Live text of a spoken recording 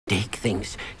Dick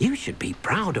thinks you should be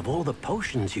proud of all the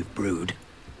potions you've brewed.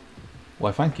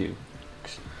 Why, thank you.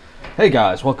 Hey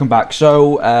guys, welcome back.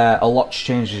 So, a lot's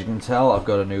changed as you can tell. I've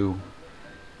got a new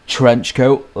trench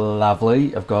coat,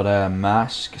 lovely. I've got a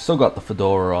mask, still got the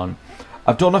fedora on.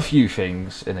 I've done a few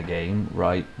things in the game,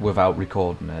 right, without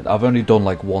recording it. I've only done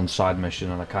like one side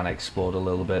mission and I kind of explored a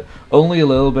little bit. Only a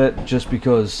little bit, just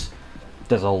because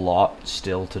there's a lot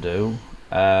still to do.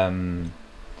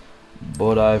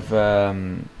 But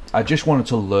I just wanted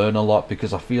to learn a lot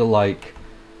because I feel like,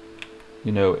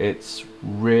 you know, it's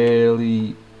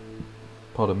really,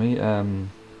 pardon me,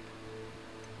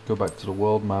 go back to the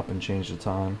world map and change the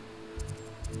time.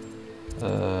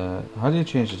 How do you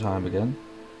change the time again?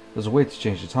 There's a way to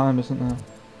change the time, isn't there?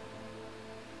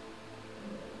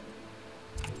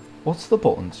 What's the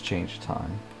button to change the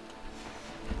time?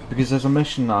 Because there's a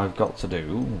mission I've got to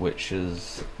do, which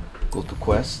is go to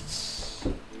quests.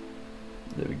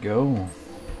 There we go.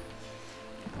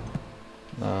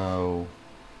 Now,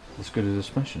 let's go to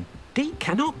this mission. Deke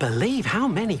cannot believe how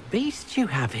many beasts you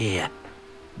have here.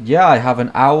 Yeah, I have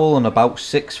an owl and about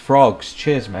 6 frogs.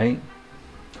 Cheers, mate.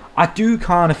 I do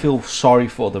kind of feel sorry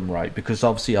for them, right? Because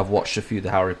obviously I've watched a few of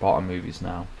the Harry Potter movies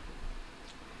now.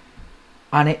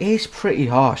 And it is pretty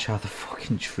harsh how they're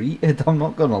fucking treated. I'm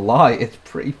not gonna lie, it's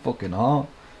pretty fucking harsh.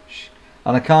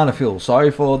 And I kind of feel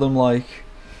sorry for them, like...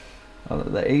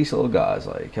 the ace little guys,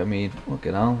 like, I mean,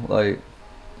 fucking hell,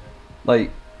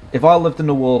 like, if I lived in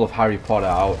the world of Harry Potter,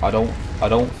 I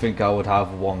don't think I would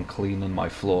have one cleaning my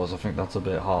floors. I think that's a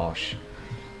bit harsh.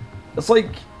 It's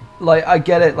like I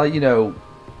get it, like, you know,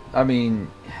 I mean,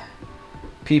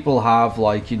 people have,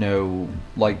 like, you know,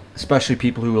 like, especially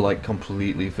people who are like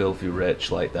completely filthy rich,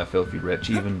 like they're filthy rich,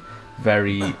 even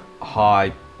very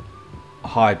high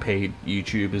paid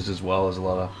YouTubers, as well as a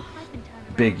lot of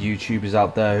big YouTubers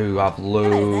out there who have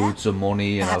loads of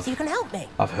money. And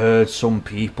I've heard some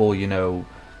people, you know,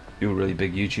 who are really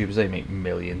big YouTubers, they make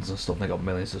millions and stuff, and they got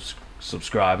millions of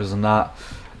subscribers and that.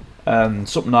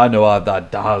 Something I know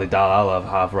that highly doubt I'll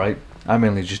have, right? I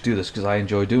mainly just do this because I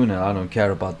enjoy doing it. I don't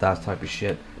care about that type of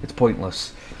shit. It's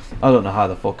pointless. I don't know how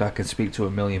the fuck I can speak to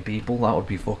 1 million people. That would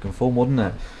be fucking fun, wouldn't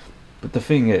it? But the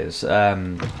thing is, yeah,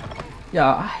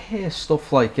 I hear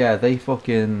stuff like, yeah, they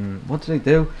fucking, what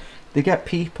do? They get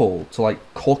people to like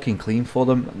cook and clean for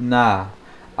them. Nah,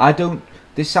 I don't.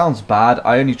 This sounds bad.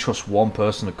 I only trust one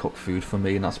person to cook food for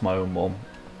me, and that's my own mum.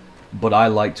 But I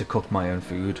like to cook my own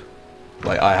food.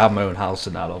 Like, I have my own house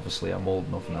and that, obviously. I'm old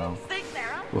enough now.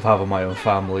 With having my own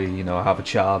family, you know, I have a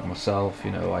child myself,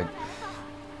 you know,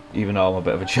 even though I'm a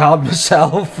bit of a child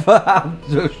myself, I'm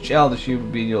the most childish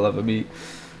human being you'll ever meet.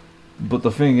 But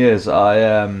the thing is,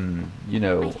 you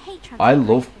know, I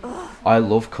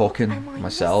love cooking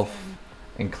myself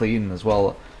and cleaning as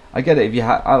well. I get it if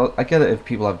I get it if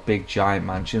people have big giant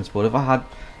mansions, but if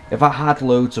I had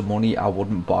loads of money, I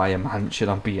wouldn't buy a mansion.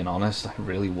 I'm being honest, I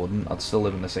really wouldn't. I'd still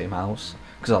live in the same house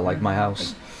because I like my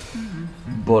house.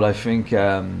 But I think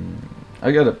I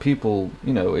get it. People,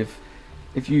 you know,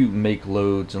 if you make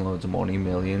loads and loads of money,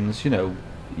 millions, you know,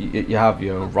 you have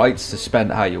your own rights to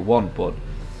spend how you want. But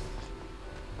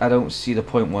I don't see the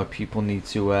point where people need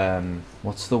to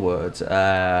what's the word?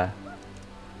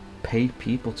 Pay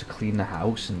people to clean the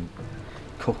house and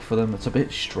cook for them. It's a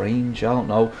bit strange. I don't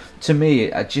know. To me,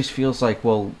 it just feels like,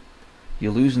 well,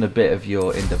 you're losing a bit of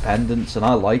your independence, and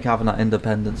I like having that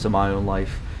independence in my own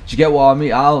life. Do you get what I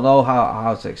mean? I don't know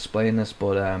how to explain this,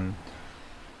 but well,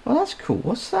 that's cool.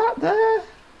 What's that there?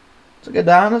 It's like a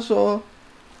dinosaur.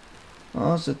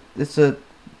 Oh, it's a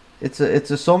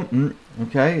something.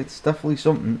 Okay, it's definitely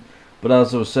something. But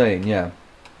as I was saying, yeah,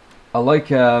 I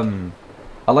like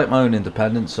my own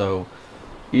independence. So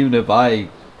even if I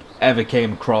ever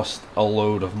came across a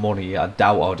load of money, I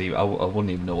doubt I wouldn't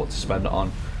even know what to spend it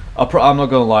on. I'm not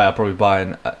gonna lie, I'll probably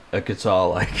buy a guitar,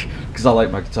 like, because I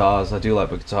like my guitars. I do like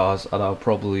my guitars, and I'll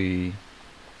probably,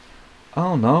 I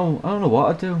don't know what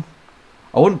I'd do.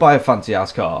 I wouldn't buy a fancy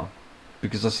ass car,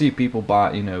 because I see people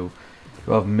buy, you know,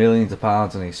 who have millions of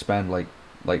pounds and they spend like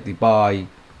they buy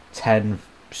 10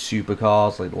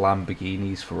 supercars, like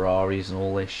Lamborghinis, Ferraris, and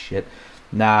all this shit.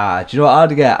 Nah, do you know what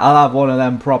I'd get? I'll have one of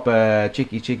them proper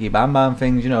chicky bam bam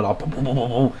things, you know, like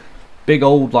big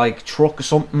old like truck or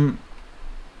something,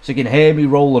 so you can hear me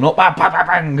rolling up, bang, bang,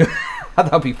 bang, bang.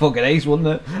 That'd be fucking ace, wouldn't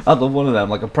it? I'd love one of them,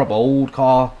 like a proper old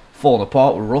car, falling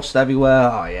apart with rust everywhere.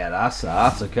 Oh yeah, that's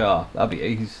a car. That'd be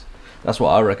ace. That's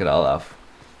what I reckon I'll have.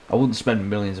 I wouldn't spend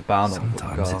millions of pounds on a car.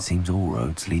 Sometimes it seems all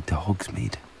roads lead to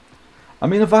Hogsmeade. I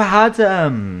mean, if I had, I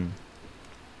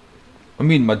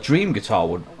mean, my dream car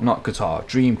would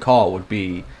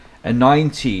be a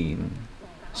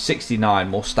 '69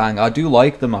 Mustang. I do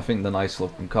like them. I think they're nice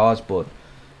looking cars, but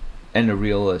in a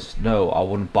realist, no, I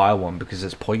wouldn't buy one because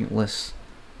it's pointless.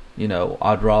 You know,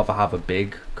 I'd rather have a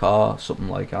big car, something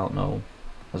like, I don't know,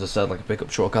 as I said, like a pickup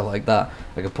truck. I like that.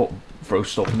 I could throw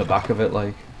stuff in the back of it,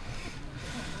 like.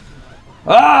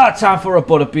 Time for a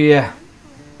butterbeer.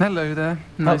 Hello there.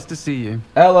 Nice to see you.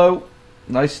 Hello.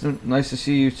 Nice to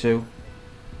see you too.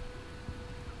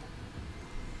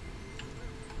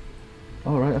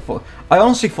 Alright, I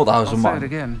honestly thought that was I'll a say man. it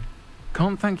again.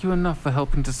 Can't thank you enough for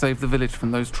helping to save the village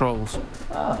from those trolls.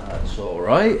 That's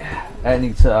alright.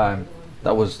 Anytime.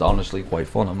 That was honestly quite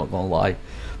fun, I'm not gonna lie.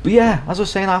 But yeah, as I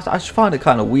was saying, I just find it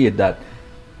kind of weird that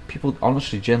people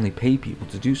honestly generally pay people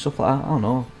to do stuff like that. I don't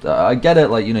know. I get it,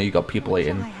 like, you know, you got people like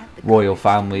in royal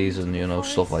families and, you know,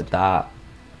 stuff like that.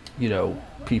 You know,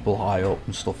 people high up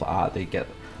and stuff like that. They get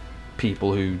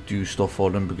people who do stuff for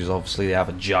them because obviously they have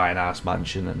a giant ass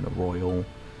mansion and a royal.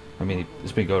 I mean,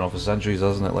 it's been going on for centuries,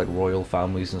 hasn't it? Like royal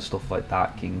families and stuff like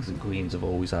that. Kings and queens have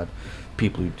always had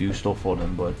people who do stuff for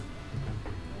them, but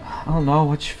I don't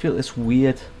know. I just feel it's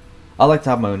weird. I like to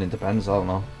have my own independence. I don't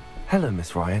know. Hello,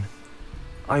 Miss Ryan.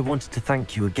 I wanted to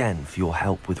thank you again for your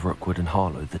help with Rookwood and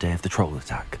Harlow the day of the troll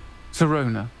attack.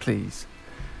 Sirona, please.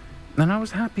 And I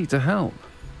was happy to help.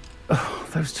 Oh,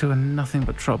 those two are nothing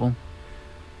but trouble.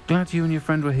 Glad you and your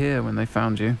friend were here when they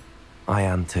found you. I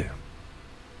am too.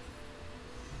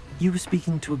 You were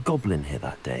speaking to a goblin here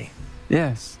that day.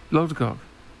 Yes, Lodgok.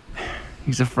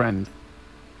 He's a friend.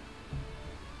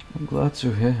 I'm glad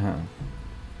to hear him.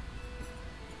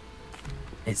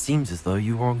 It seems as though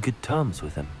you were on good terms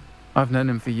with him. I've known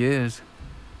him for years.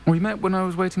 We met when I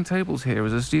was waiting tables here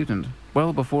as a student,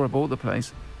 well before I bought the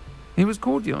place. He was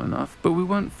cordial enough, but we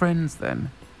weren't friends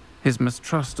then. His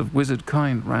mistrust of wizard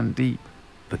kind ran deep.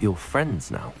 But you're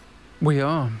friends now. We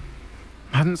are.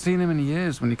 Hadn't seen him in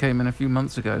years when he came in a few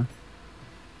months ago.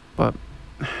 But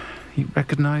he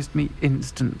recognized me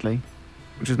instantly,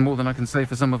 which is more than I can say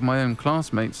for some of my own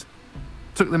classmates.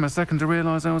 Took them a second to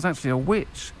realize I was actually a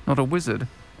witch, not a wizard.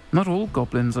 Not all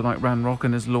goblins are like Ranrock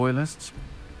and his loyalists.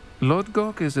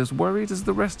 Lodgok is as worried as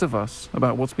the rest of us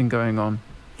about what's been going on.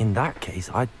 In that case,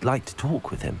 I'd like to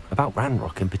talk with him, about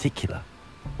Ranrock in particular.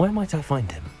 Where might I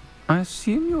find him? I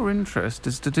assume your interest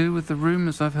is to do with the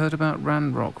rumors I've heard about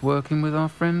Ranrock working with our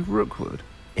friend Rookwood.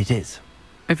 It is.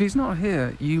 If he's not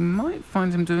here, you might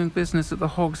find him doing business at the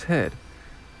Hog's Head.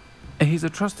 He's a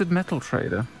trusted metal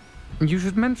trader. You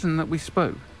should mention that we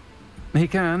spoke. He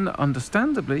can,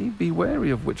 understandably, be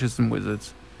wary of witches and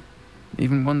wizards,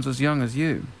 even ones as young as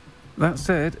you. That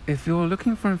said, if you're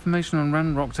looking for information on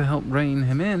Ranrock to help rein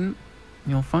him in,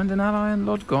 you'll find an ally in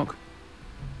Lodgok.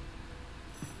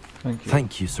 Thank you.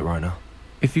 Thank you, Sirona.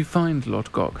 If you find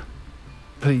Lodgok,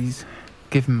 please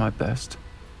give him my best.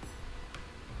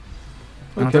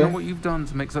 Okay. I don't know what you've done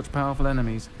to make such powerful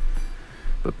enemies,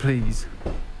 but please,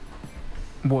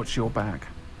 watch your back.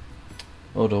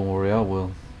 Oh, don't worry, I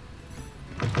will.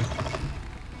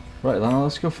 Right then,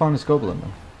 let's go find this goblin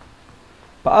then.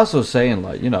 But as I was saying,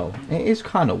 like, you know, it is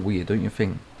kind of weird, don't you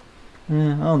think? I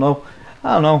don't know.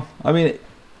 I mean,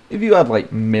 if you had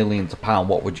like millions of pounds,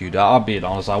 what would you do? I'm being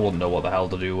honest, I wouldn't know what the hell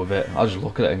to do with it. I'd just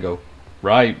look at it and go,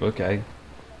 right, okay.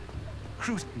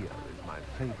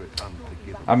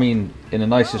 I mean, in the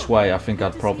nicest way, I think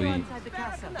I'd probably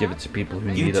give it to people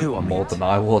who need it more than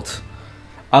I would.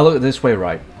 I look at it this way,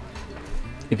 right?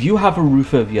 If you have a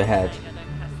roof over your head,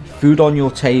 food on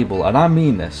your table, and I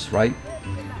mean this, right?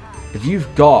 If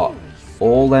you've got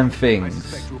all them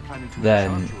things,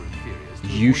 then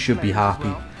you should be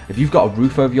happy. If you've got a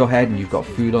roof over your head and you've got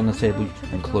food on the table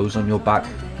and clothes on your back,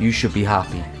 you should be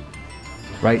happy,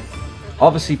 right?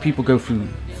 Obviously, people go through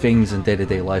things in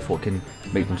day-to-day life what can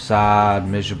make them sad,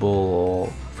 miserable, or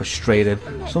frustrated.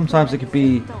 Sometimes it could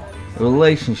be a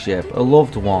relationship, a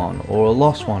loved one, or a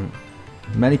lost one.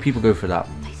 Many people go through that.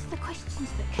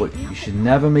 But you should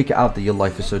never make it out that your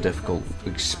life is so difficult,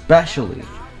 especially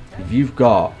if you've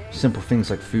got simple things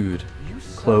like food,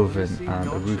 clothing, and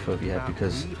a roof over your head,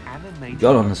 because you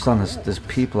gotta understand there's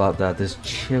people out there, there's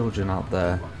children out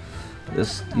there,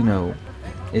 there's, you know,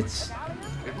 it's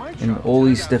in all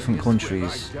these different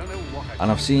countries,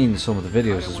 and I've seen some of the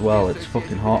videos as well. It's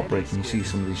fucking heartbreaking. You see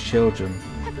some of these children,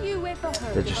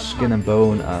 they're just skin and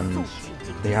bone and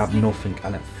they have nothing,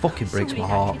 and it fucking breaks my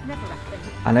heart.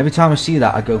 And every time I see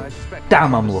that, I go,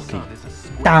 damn, I'm lucky.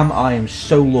 Damn, I am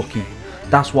so lucky.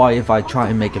 That's why if I try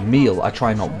and make a meal, I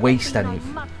try not waste any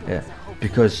of it.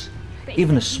 Because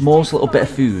even the smallest little bit of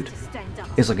food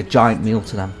is like a giant meal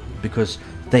to them. Because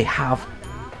they have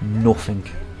nothing.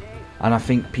 And I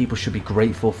think people should be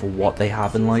grateful for what they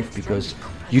have in life, because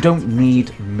you don't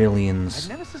need millions.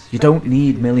 You don't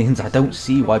need millions. I don't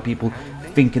see why people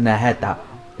think in their head that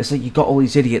it's like you got all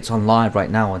these idiots online right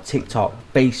now on TikTok,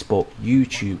 Facebook,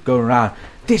 YouTube, going around.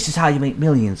 This is how you make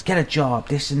millions. Get a job,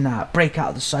 this and that. Break out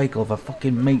of the cycle of a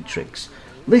fucking matrix.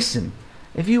 Listen,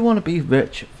 if you want to be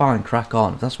rich, fine, crack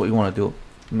on. If that's what you want to do,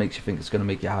 it makes you think it's going to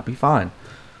make you happy, fine.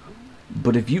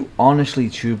 But if you honestly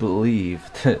truly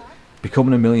believe that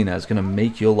becoming a millionaire is going to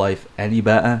make your life any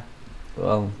better,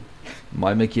 well, it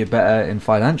might make you better in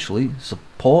financially,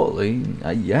 supportly,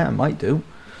 yeah, it might do.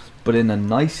 But in the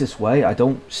nicest way, I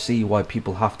don't see why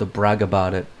people have to brag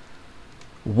about it.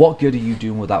 What good are you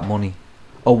doing with that money?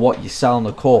 Or what, you're selling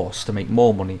a course to make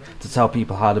more money, to tell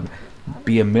people how to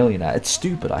be a millionaire? It's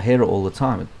stupid. I hear it all the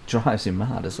time. It drives me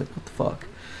mad. It's like, what the fuck?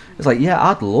 It's like, yeah,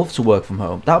 I'd love to work from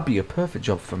home. That'd be a perfect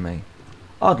job for me.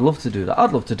 I'd love to do that.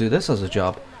 I'd love to do this as a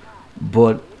job.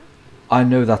 But I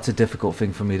know that's a difficult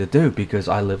thing for me to do because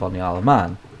I live on the Isle of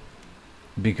Man.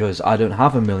 Because I don't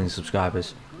have 1 million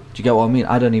subscribers. Do you get what I mean?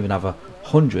 I don't even have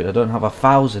 100. I don't have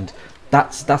 1,000.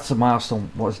 That's a milestone.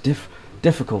 What's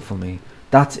difficult for me.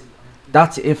 That's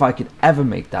if I could ever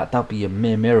make that. That'd be a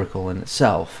mere miracle in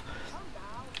itself.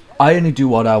 I only do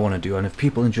what I want to do, and if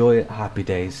people enjoy it, happy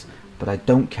days. But I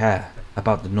don't care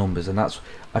about the numbers, and that's,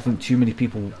 I think too many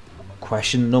people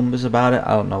question numbers about it.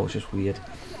 I don't know. It's just weird.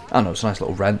 I don't know. It's a nice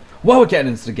little rant. While we're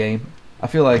getting into the game, I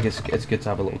feel like it's good to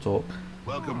have a little talk.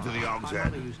 Welcome to the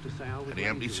Hogshead. And the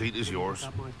empty seat is yours.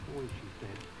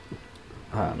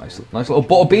 Ah, nice little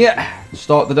bottle of beer.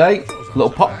 Start the day. Little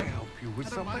pop.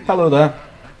 Hello there.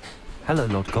 Hello,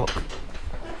 Lord Cock.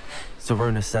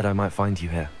 Serona said I might find you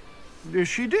here.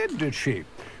 She did she?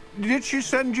 Did she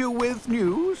send you with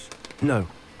news? No,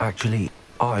 actually,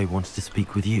 I wanted to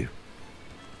speak with you.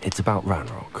 It's about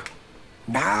Ranrock.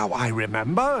 Now I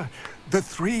remember. The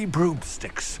 3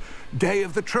 broomsticks. Day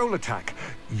of the troll attack.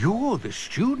 You're the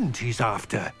student he's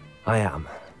after. I am,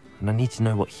 and I need to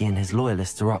know what he and his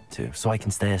loyalists are up to, so I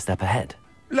can stay a step ahead.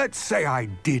 Let's say I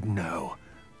did know.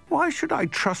 Why should I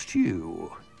trust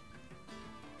you?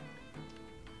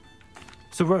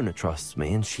 Serona trusts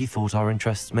me, and she thought our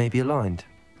interests may be aligned.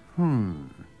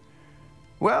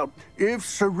 Well, if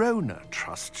Serona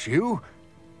trusts you,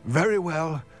 very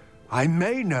well. I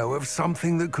may know of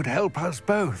something that could help us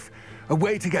both. A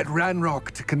way to get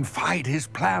Ranrock to confide his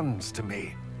plans to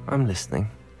me. I'm listening.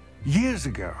 Years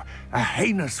ago, a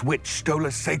heinous witch stole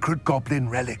a sacred goblin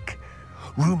relic.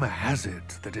 Rumor has it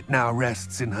that it now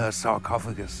rests in her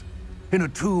sarcophagus, in a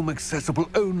tomb accessible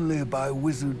only by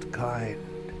wizard kind.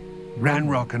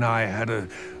 Ranrock and I had a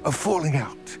falling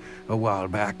out a while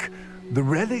back. The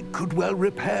relic could well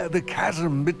repair the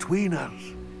chasm between us.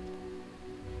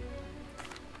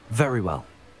 Very well.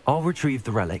 I'll retrieve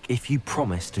the relic if you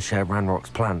promise to share Ranrock's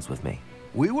plans with me.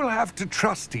 We will have to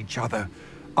trust each other.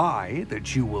 I,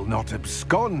 that you will not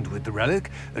abscond with the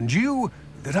relic, and you,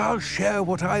 that I'll share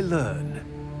what I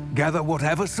learn. Gather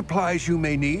whatever supplies you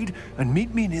may need, and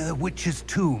meet me near the witch's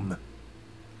tomb.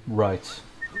 Right.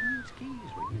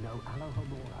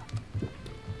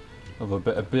 Have a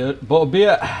bit of beer, bottle of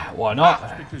beer. Why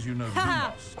not? Because you know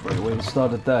Great way to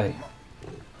start a day.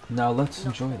 Now let's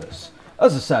enjoy this.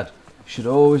 As I said, you should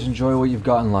always enjoy what you've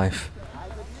got in life.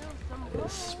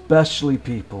 Especially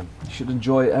people. You should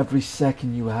enjoy every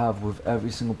second you have with every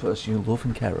single person you love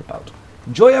and care about.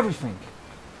 Enjoy everything.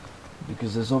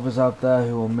 Because there's others out there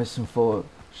who are missing for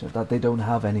that they don't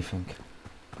have anything.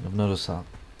 I've noticed that.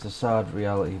 It's a sad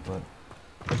reality, but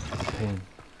it's a pain.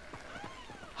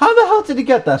 How the hell did he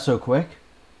get there so quick?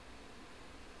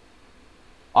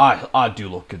 I do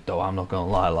look good though, I'm not gonna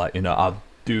lie, like, you know, I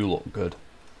do look good.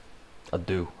 I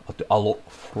do. I look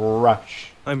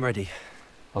fresh. I'm ready.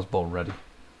 I was born ready.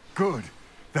 Good.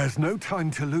 There's no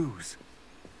time to lose.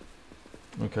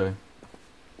 Okay.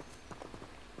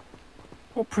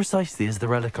 What precisely is the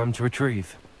relic I'm to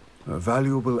retrieve? A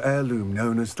valuable heirloom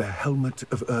known as the Helmet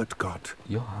of Urtgott.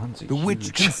 Your hands are The witch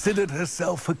huge. considered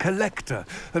herself a collector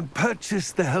and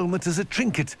purchased the helmet as a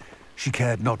trinket. She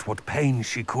cared not what pain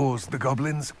she caused the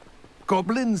goblins.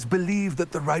 Goblins believe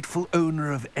that the rightful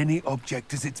owner of any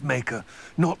object is its maker,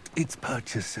 not its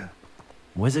purchaser.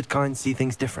 Wizard kind see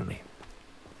things differently.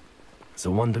 It's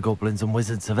a wonder goblins and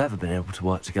wizards have ever been able to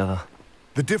work together.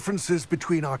 The differences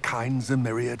between our kinds are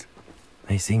myriad.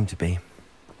 They seem to be.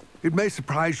 It may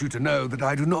surprise you to know that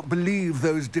I do not believe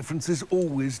those differences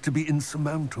always to be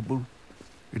insurmountable.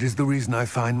 It is the reason I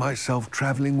find myself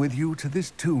traveling with you to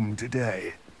this tomb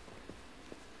today.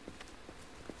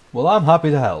 Well, I'm happy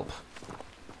to help.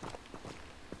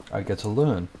 I get to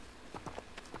learn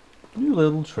new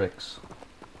little tricks.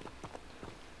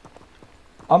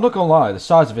 I'm not gonna lie, the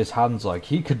size of his hands, like,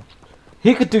 he could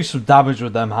do some damage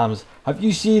with them hands. Have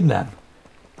you seen them?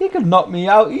 He could knock me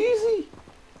out easy.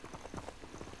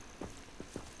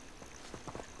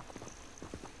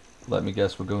 Let me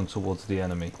guess, we're going towards the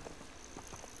enemy.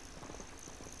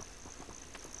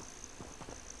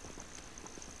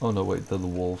 Oh no, wait, they're the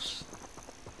wolves.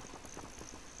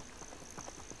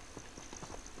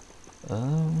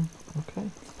 Okay.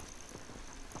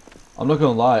 I'm not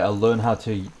gonna lie, I learned how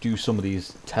to do some of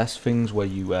these test things where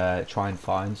you try and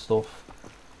find stuff.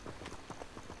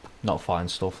 Not find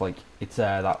stuff, like, it's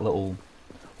that little...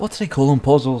 What do they call them?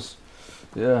 Puzzles?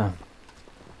 Yeah.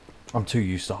 I'm too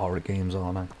used to horror games,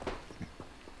 aren't I?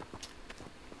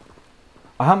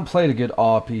 I haven't played a good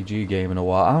RPG game in a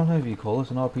while. I don't know if you call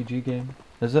this an RPG game.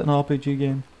 Is it an RPG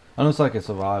game? I know it's like a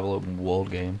survival open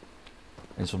world game.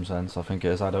 In some sense, I think it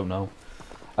is. I don't know.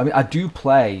 I mean, I do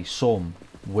play some,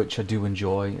 which I do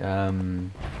enjoy.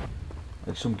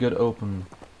 Like some good open...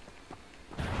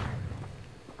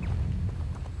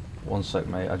 One sec,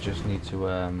 mate. I just need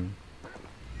to...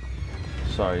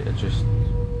 Sorry, I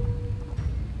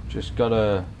just got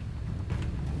a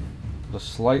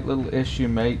slight little issue,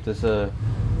 mate. There's a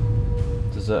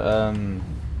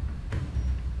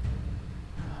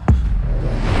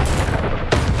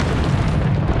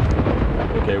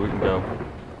Okay, we can go.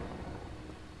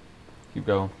 Keep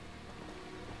going.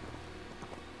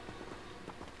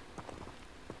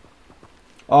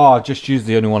 Oh, I just used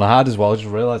the only one I had as well. I just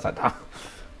realised that.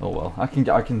 Oh well, I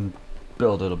can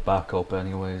build it back up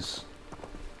anyways.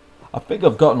 I think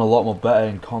I've gotten a lot more better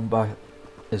in combat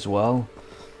as well,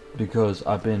 because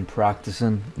I've been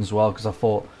practicing as well. Because I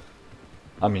thought,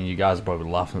 I mean, you guys are probably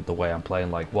laughing at the way I'm playing.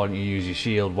 Like, why don't you use your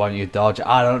shield? Why don't you dodge?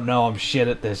 I don't know. I'm shit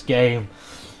at this game.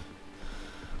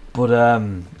 But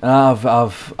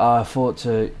I thought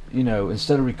to, you know,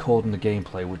 instead of recording the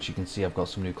gameplay, which you can see I've got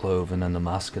some new clothing and the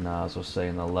mask and as I was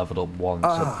saying, I leveled up once.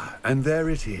 Ah, and there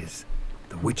it is,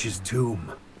 the witch's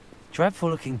tomb. Dreadful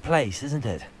looking place, isn't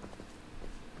it?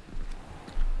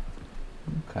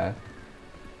 Okay.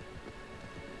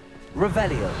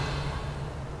 Revelio.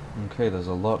 Okay, there's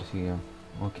a lot here.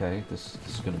 Okay, this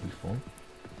is gonna be fun.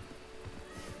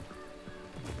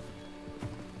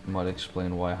 Might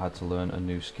explain why I had to learn a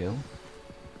new skill.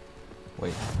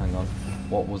 Wait, hang on.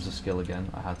 What was the skill again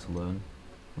I had to learn?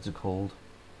 What's it called?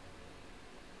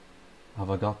 Have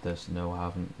I got this? No, I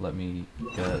haven't. Let me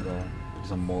get it there,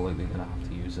 because I'm more likely gonna have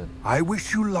to use it. I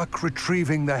wish you luck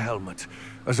retrieving the helmet.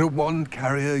 As a wand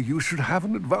carrier, you should have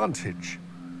an advantage.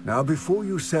 Now, before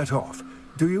you set off,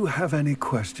 do you have any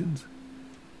questions?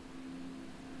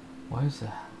 Why is the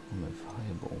helmet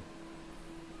valuable?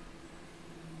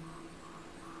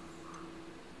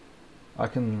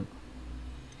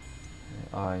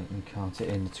 I encounter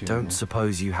in the tomb. Don't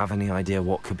suppose you have any idea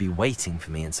what could be waiting for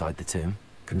me inside the tomb?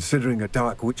 Considering a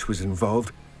dark witch was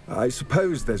involved, I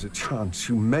suppose there's a chance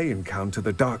you may encounter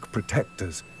the Dark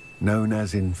Protectors, known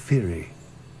as Inferi.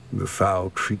 The foul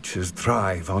creatures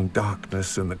thrive on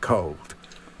darkness and the cold.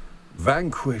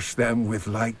 Vanquish them with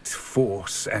light,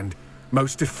 force, and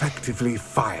most effectively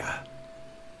fire.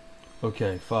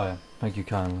 Okay, fire. Thank you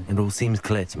kindly. It all seems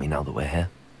clear to me now that we're here.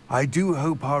 I do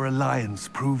hope our alliance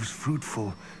proves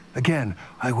fruitful. Again,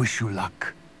 I wish you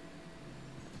luck.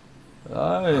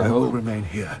 I will remain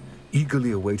here,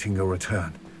 eagerly awaiting your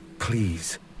return.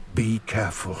 Please, be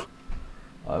careful.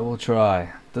 I will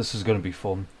try. This is going to be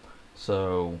fun.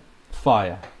 So,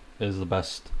 fire is the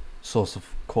best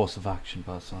course of action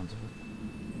by the sounds of it.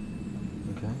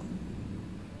 Okay.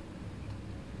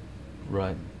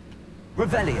 Right.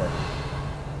 Revelio.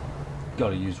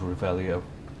 Gotta use Revelio.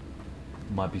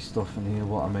 Might be stuff in here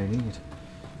what I may need.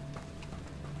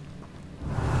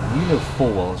 And you know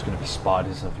full well there's going to be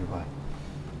spiders everywhere.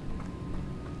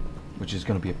 Which is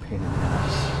going to be a pain in the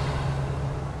ass.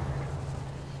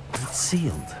 It's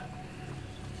sealed.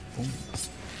 Oh.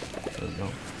 There we go.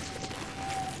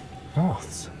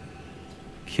 Moths.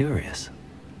 Curious.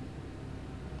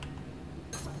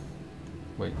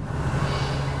 Wait.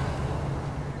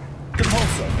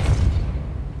 Compulso.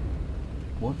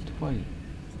 What do I...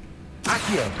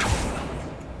 Accio.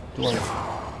 Do I...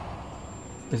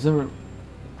 Is there a...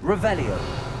 Revelio.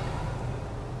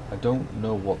 I don't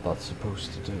know what that's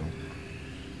supposed to do.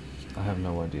 I have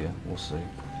no idea. We'll see.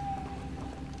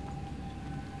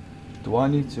 Do I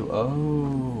need to...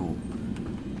 Oh...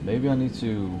 Maybe I need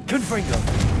to... Confringo.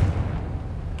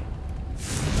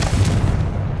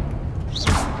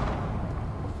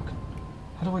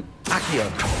 How do I... Accio.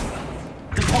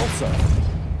 Compulso.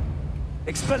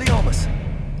 Expelliarmus.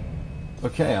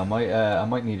 Okay, I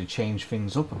might need to change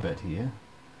things up a bit here.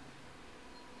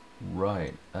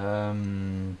 Right.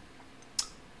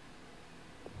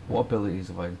 What abilities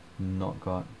have I not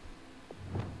got?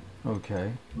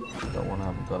 Okay. That one I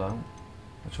haven't got out.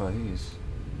 I'll try these.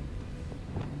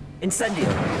 Incendio.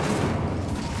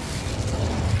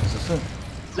 Is this it?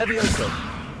 Levioso.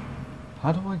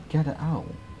 How do I get it out?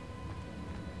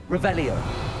 Revelio.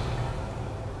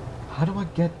 How do I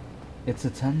get its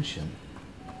attention?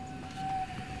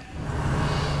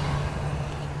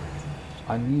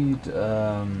 I need,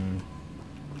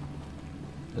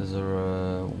 is there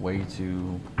a way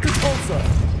to... Repulsor.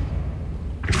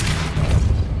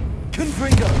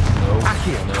 Confringo. No,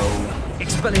 Accio. no,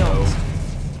 Expelliarmus.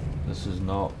 no. This is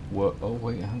not work. Oh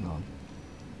wait, hang on.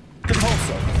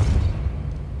 Repulsor.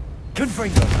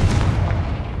 Confringo.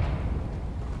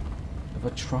 If I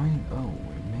try and... oh,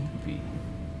 maybe...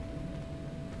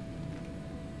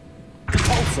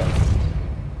 Repulsor.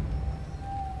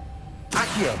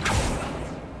 Accio.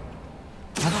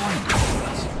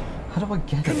 How do I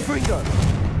get it? Confringo.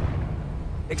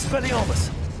 Expelliarmus.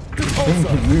 Thing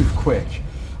can Repulsor. move quick.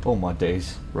 Oh my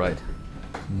days. Right.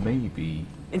 Maybe...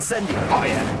 Incendio.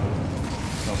 Fire.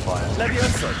 not fire.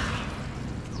 Levioso.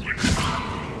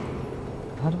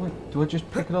 How do I just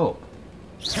pick it up?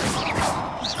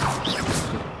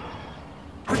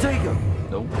 Protego.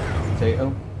 No.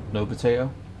 Potato? No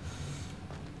potato?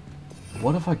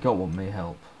 What have I got what may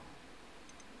help?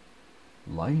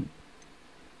 Light?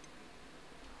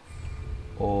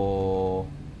 Or...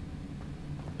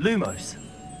 Lumos.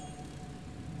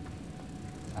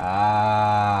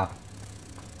 ah.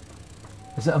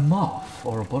 Is it a moth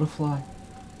or a butterfly?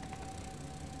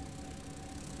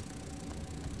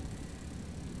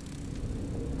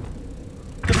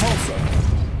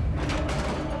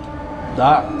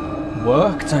 That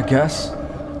worked, I guess.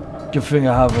 Good thing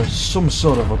I have some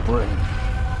sort of a brain.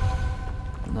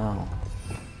 No.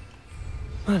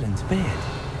 Merlin's beard.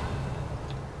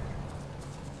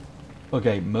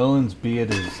 Okay, Merlin's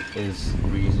beard is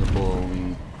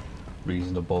reasonably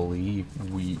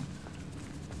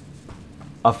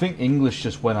I think English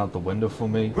just went out the window for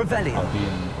me. Revelio.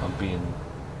 I'm being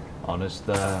honest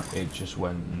there. It just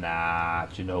went, nah,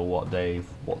 do you know what, Dave?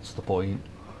 What's the point?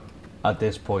 At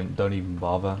this point, don't even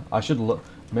bother. I should look.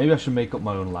 Maybe I should make up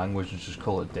my own language and just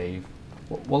call it Dave.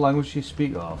 What language do you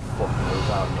speak? Oh, fuck knows.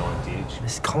 I have no idea.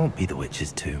 This can't be the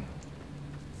witch's tomb.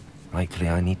 Likely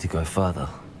I need to go further.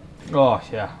 Oh,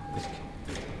 yeah.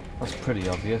 That's pretty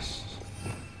obvious.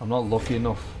 I'm not lucky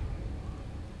enough.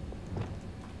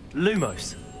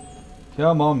 Lumos.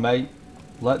 Come on, mate.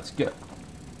 Let's get...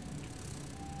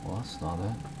 well, that's not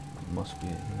it. It must be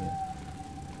it here.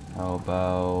 How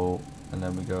about... and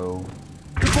then we go...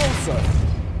 Repulsor.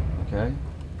 okay.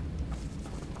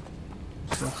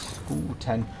 So that's... ooh,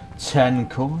 10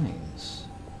 coins.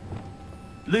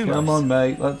 Lumos. Come on,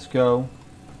 mate. Let's go.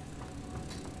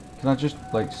 Can I just,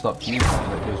 like, stop using it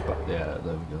and it goes back? Yeah,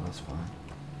 there we go. That's fine.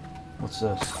 What's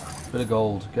this? Bit of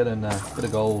gold. Get in there. Bit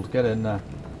of gold. Get in there.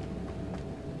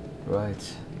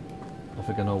 Right. I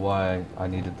think I know why I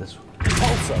needed this.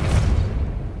 Repulsor.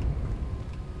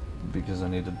 Because I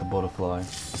needed the butterfly.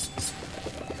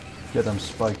 Get them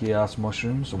spiky ass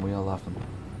mushrooms and we are laughing.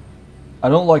 I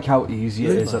don't like how easy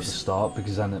it is at the start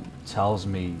because then it tells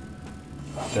me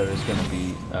there is going to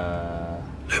be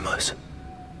Lumos.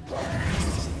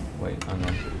 wait, hang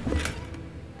on.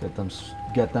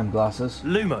 Get them glasses.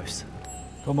 Lumos.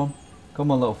 Come on. Come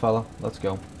on, little fella. Let's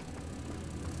go.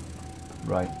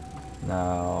 Right.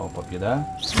 Now, pop you there.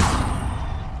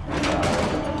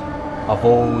 I've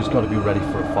always got to be ready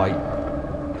for a fight.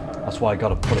 That's why I got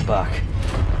to put it back.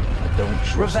 I don't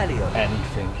trust Revelio.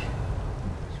 anything.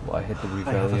 That's why I hit the Revelio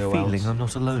I have a feeling out. I'm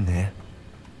not alone here.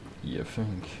 You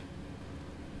think?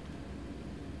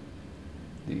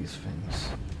 These things.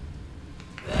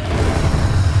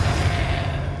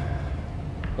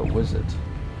 A wizard.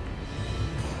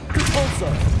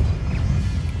 Repulsor.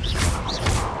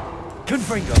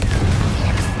 Confringo.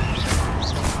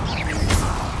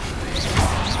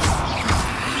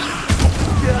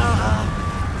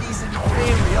 These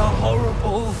inferi are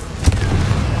horrible.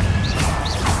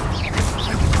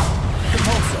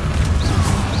 Repulsor.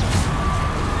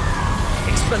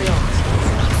 Expelliarmus.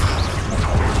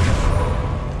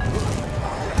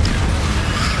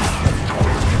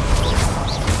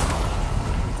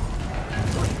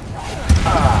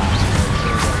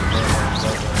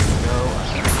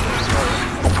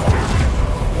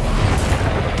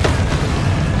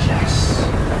 Yes!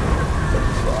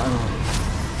 Finally.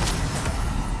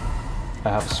 I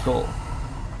have a skull.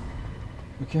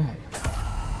 Okay.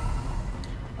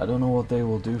 I don't know what they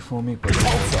will do for me, but...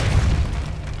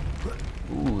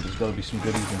 ooh, there's gotta be some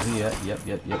goodies in here.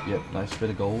 Yep. Nice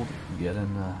bit of gold. Get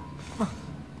in there.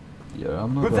 Yeah,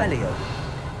 I'm not Revelio.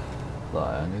 Like,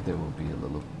 I knew there would be a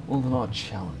little... Well, they're not a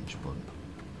challenge, but...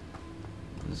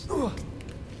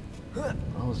 That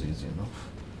was easy enough.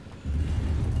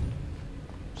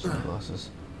 Sunglasses.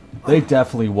 They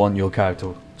definitely want your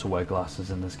character to wear glasses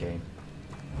in this game.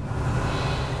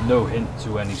 No hint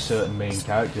to any certain main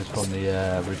characters from the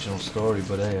original story,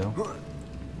 but hey, oh.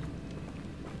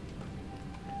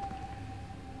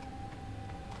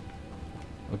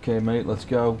 Okay, mate, let's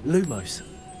go. Lumos.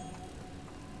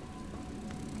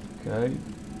 Okay.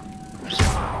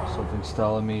 Something's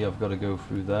telling me I've got to go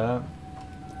through there.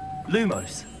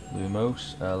 Lumos.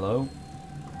 Lumos, hello.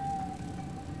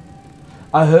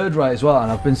 I heard right as well,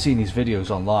 and I've been seeing these videos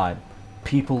online.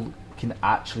 People can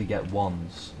actually get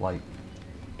wands, like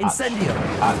Incendio.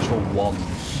 actual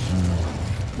wands.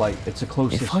 Like it's a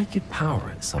closest. If I could power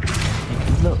it somehow,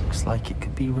 it looks like it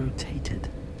could be rotated.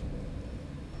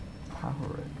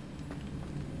 Power it.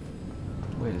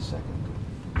 Wait a second.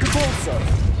 Repulsor.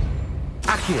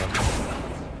 Accio.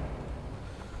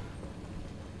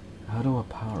 How do I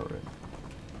power it?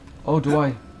 Oh, do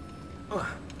I?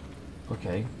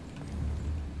 Okay.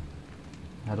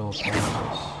 How do I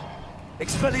power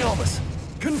Expelliarmus.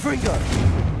 Confringo.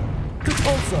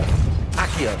 Repulsor.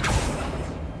 Accio. this?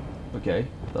 Okay,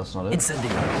 that's not it.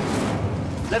 Incendio.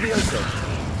 Levioso.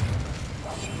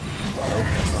 Right.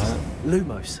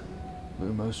 Lumos.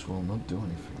 Lumos will not do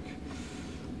anything.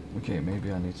 Okay,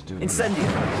 maybe I need to do it.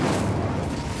 Incendio.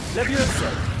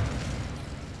 Levioso.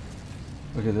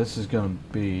 Okay, this is gonna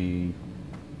be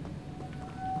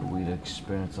a weird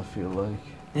experience, I feel like.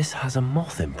 This has a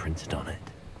moth imprinted on it.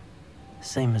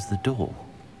 Same as the door.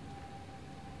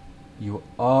 You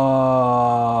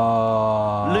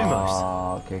are...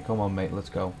 Lumos. Okay, come on, mate, let's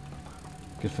go.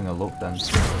 Good thing I looked then.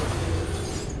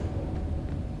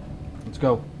 Let's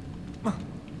go.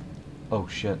 Oh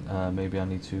shit, maybe I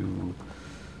need to...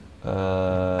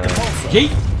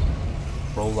 Yeet!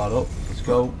 Roll that up, let's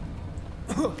go.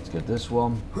 Let's get this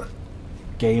one.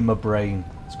 Gamer brain.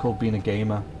 It's called being a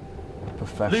gamer.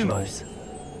 Professional. Lumos.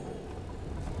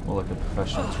 More like a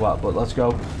professional twat, but let's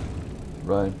go.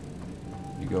 Right.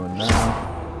 You going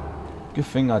now. Good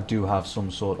thing I do have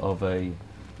some sort of a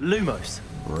Lumos.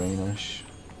 brainish.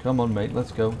 Come on, mate,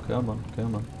 let's go. Come on,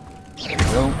 come on.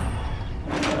 Let's go.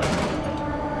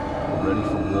 We're ready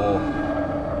for war.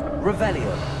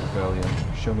 Revelio. Rebellion.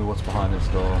 Show me what's behind this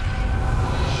door.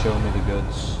 Show me the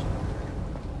goods.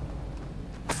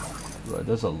 Right,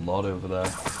 there's a lot over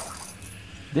there.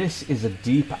 This is a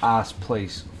deep ass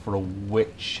place for a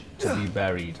witch to be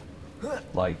buried.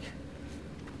 Like,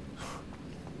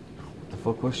 what the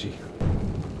fuck was she?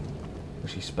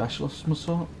 Was she special of some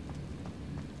sort?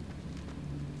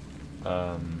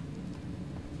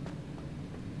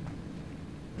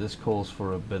 This calls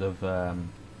for a bit of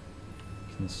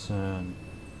concern.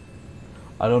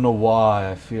 I don't know why,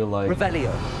 I feel like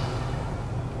Revelio.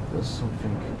 there's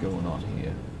something going on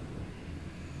here.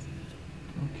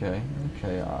 Okay,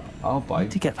 okay, I'll I need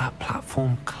bite. to get that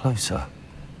platform closer.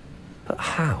 But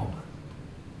how?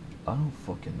 I don't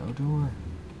fucking know, do I?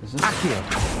 Is this? Accio.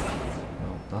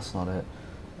 No, that's not it.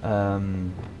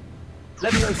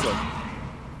 Levioso.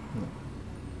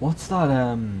 What's that?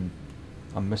 I'm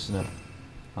missing it.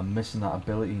 I'm missing that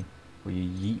ability where you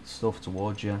yeet stuff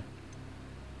towards you.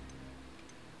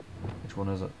 Which one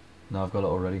is it? No, I've got it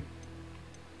already.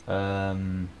 I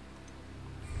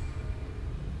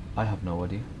have no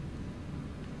idea.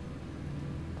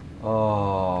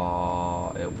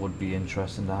 Oh, it would be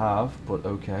interesting to have, but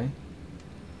okay.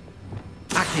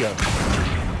 Accio.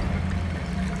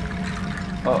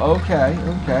 Oh, okay,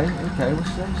 okay, okay,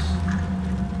 what's this?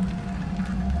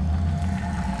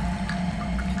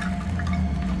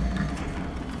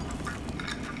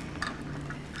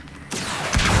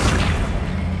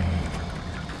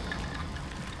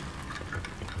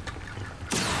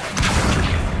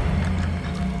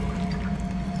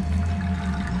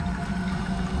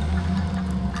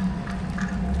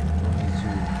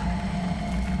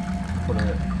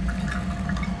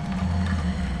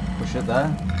 Push it there.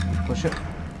 Push it.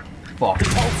 Fuck.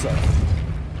 Repulsor.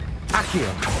 Accio.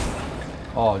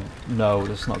 Oh no,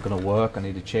 that's not gonna work. I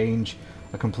need to change.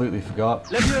 I completely forgot.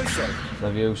 Levioso.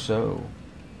 Levioso.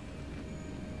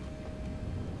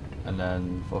 And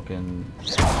then fucking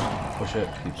push it.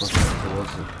 Keep pushing it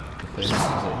towards the thing. Is it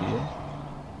here?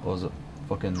 Or is it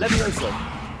fucking... Levioso.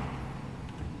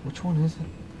 Which one is it?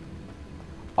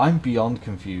 I'm beyond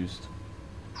confused.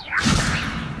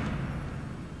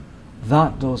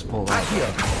 That does pull out. Accio.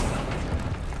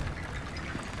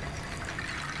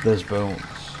 There's bones.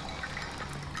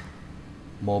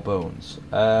 More bones.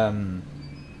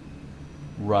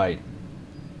 Right.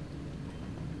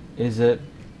 Is it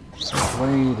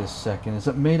Wait a second, is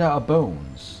it made out of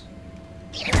bones?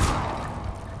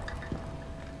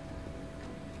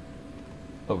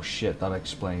 Oh shit, that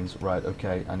explains. Right,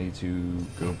 okay, I need to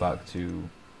go back to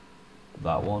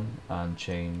that one and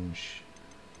change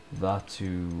that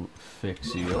to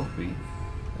fixie-uppy.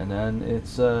 And then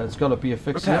it's got to be a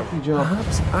fixie-uppy job.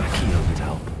 Perhaps Accio would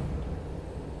help.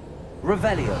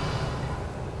 Revelio.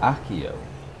 Accio?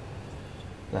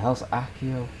 The hell's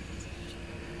Accio?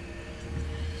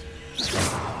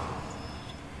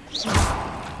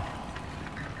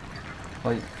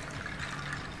 Like...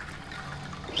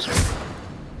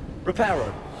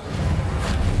 Reparo.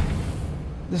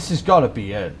 This has got to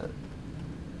be it.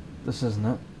 This isn't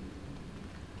it.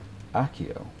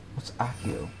 Accio. What's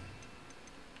Accio?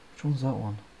 Which one's that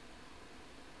one?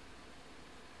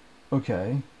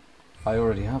 Okay. I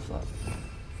already have that.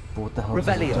 But what the hell does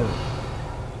it do?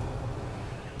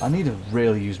 I need to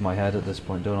really use my head at this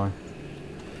point, don't I?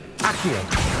 Accio.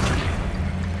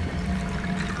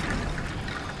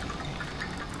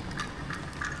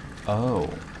 Oh.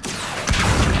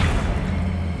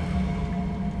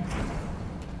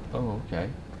 Oh, okay.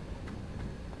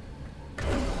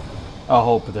 I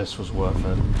hope this was worth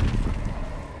it.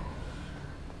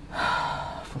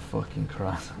 For fucking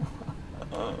crap.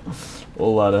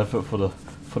 All that effort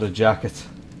for the jacket.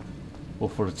 Or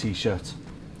for a t-shirt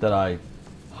that I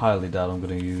highly doubt I'm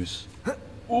going to use.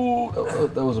 Ooh,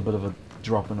 that was a bit of a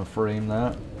drop in a frame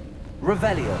there.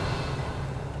 Revelio.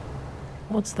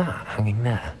 What's that hanging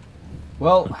there?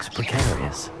 Well, Looks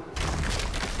precarious.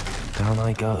 Down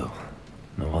I go.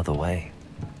 No other way.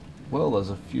 well, there's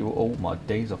a few. Oh my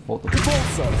days! I thought the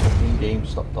fucking game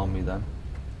stopped on me then.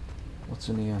 What's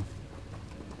in here?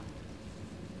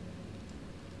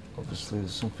 Obviously,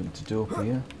 there's something to do up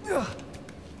here.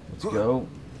 Let's go.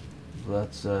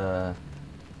 That's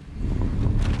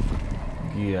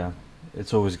gear.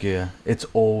 It's always gear. It's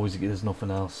always gear. There's nothing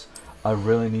else. I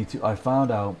really need to. I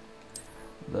found out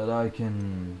that I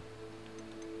can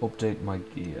update my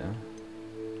gear.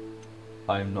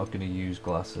 I'm not going to use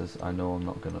glasses. I know I'm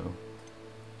not going to.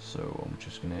 So I'm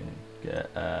just going to get.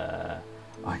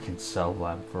 I can sell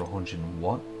them for 100 and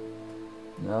what?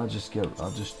 I'll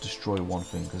just destroy one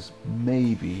thing because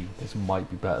maybe this might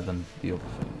be better than the other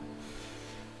thing.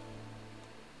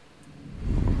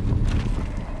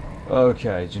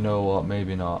 Okay, do you know what?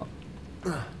 Maybe not.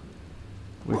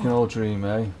 We can all dream,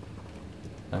 eh?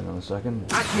 Hang on a second.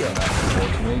 Bring it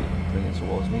towards me. Bring it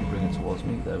towards me. Bring it towards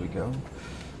me. There we go.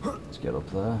 Let's get up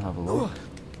there. Have a look.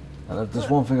 And if there's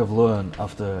one thing I've learned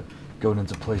after going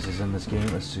into places in this game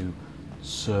is to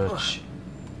search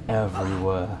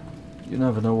everywhere. You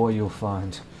never know what you'll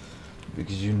find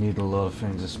because you need a lot of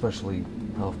things, especially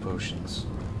health potions.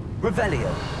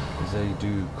 Revelio. Because they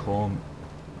do come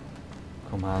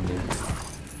handy.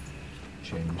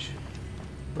 Change.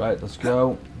 Right, let's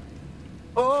go.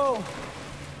 Oh.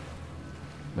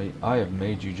 Mate, I have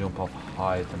made you jump off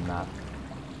higher than that.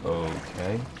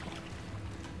 Okay.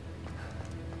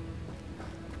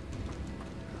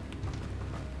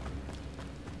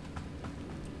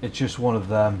 It's just one of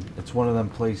them. It's one of them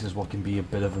places what can be a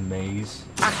bit of a maze.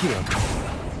 Accio.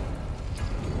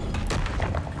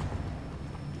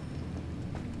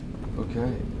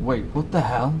 Okay. Wait, what the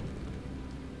hell?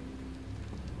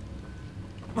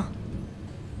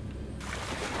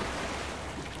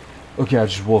 Okay, I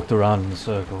just walked around in a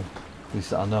circle. At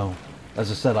least I know.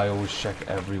 As I said, I always check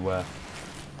everywhere.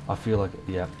 I feel like,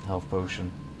 yeah, health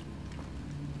potion.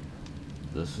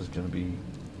 This is gonna be...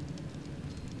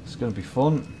 It's gonna be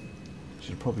fun.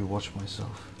 Should probably watch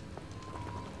myself.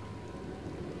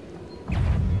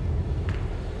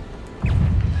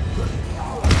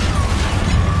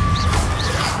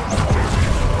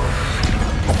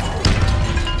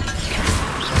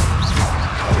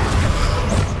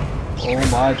 Oh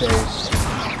my days.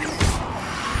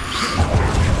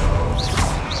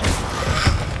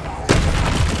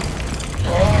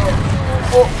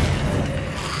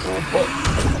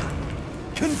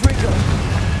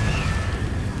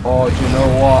 Oh, do you know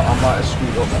what? I might have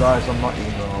screwed up, guys. I'm not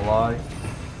even gonna lie.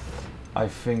 I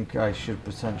think I should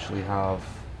potentially have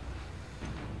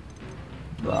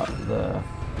that there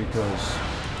because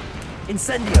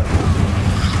Incendio.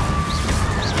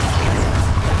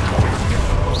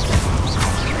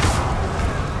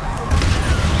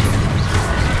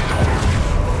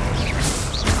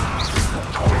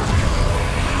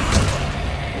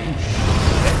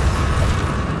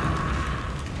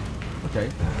 okay.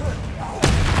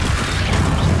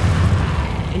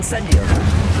 Incendio.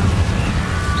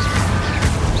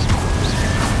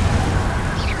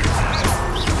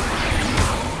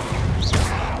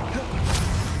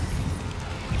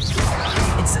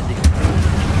 Incendio.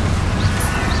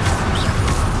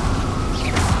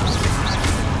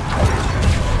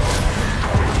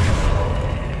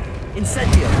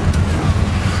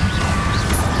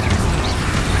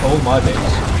 my base.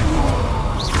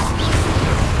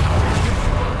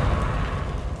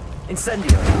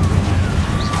 Incendio.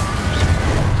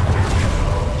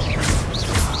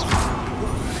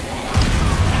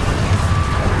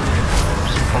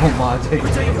 Oh my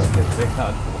days.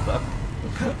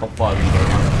 I'm fighting them.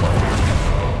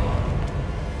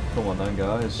 Come on then,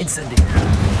 guys. Incendio.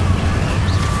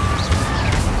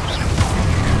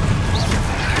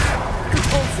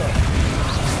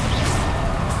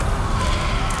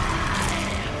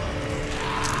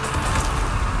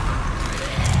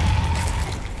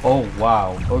 Oh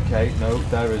wow, okay, no,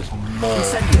 there is more.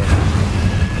 Incendio.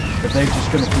 But they're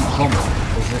just gonna keep coming.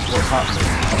 Is this what's happening?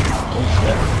 Oh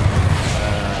shit.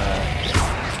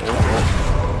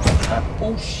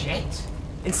 Oh shit!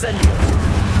 Incendio.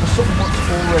 There's someone's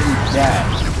already dead.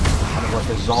 Kind of like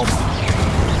a zombie.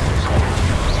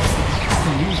 I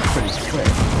can use it pretty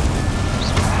quick.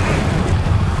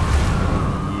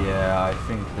 Yeah, I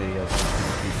think the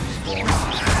people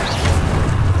spawn.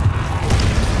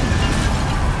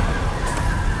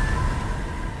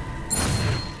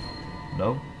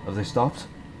 No? Have they stopped?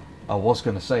 I was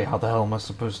going to say, how the hell am I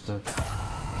supposed to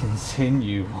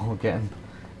continue while getting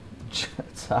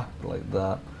attacked like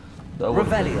that? That would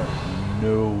have been,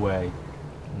 no way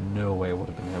I would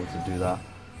have been able to do that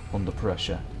under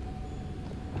pressure.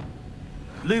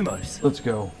 Lumos. Let's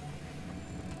go.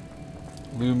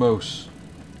 Lumos,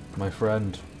 my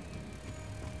friend.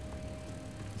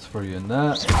 Let's throw you in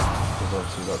there, because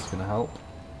obviously that's going to help.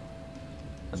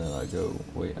 And then I go,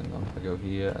 wait, hang on, I go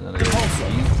here, and then I go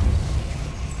here.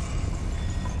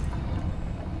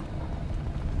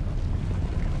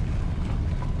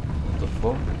 What the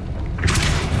fuck?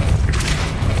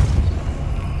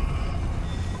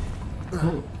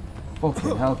 Oh,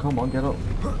 fucking hell, come on, get up.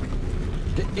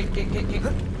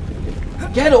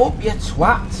 Get up, you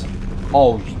twat!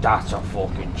 Oh, that's a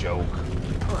fucking joke.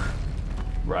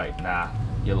 Right, nah,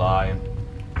 you're lying.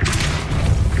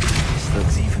 This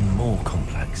looks even more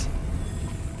complex.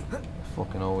 It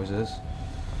fucking always is.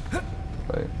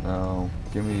 Right, now,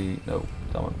 give me... No,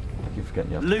 damn it. I keep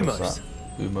forgetting you have to press that.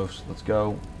 Lumos, let's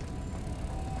go.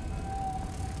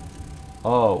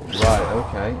 Oh,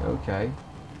 right, okay.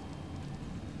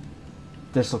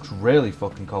 This looks really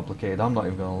fucking complicated, I'm not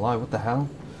even gonna lie, what the hell?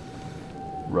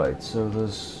 Right, so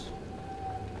there's...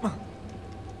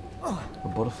 a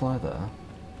butterfly there.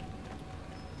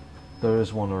 There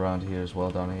is one around here as well,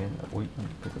 down here. We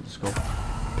pick up the skull.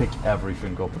 Pick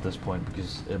everything up at this point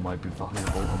because it might be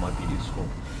valuable, it might be useful.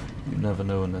 You never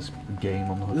know in this game.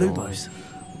 I'm not gonna lie.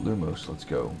 Lumos, let's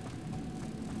go.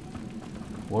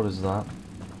 What is that?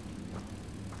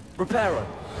 Reparo.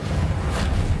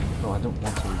 No, I don't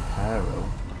want to reparo.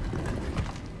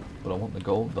 But I want the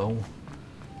gold though.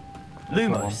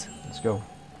 Lumos. Let's go.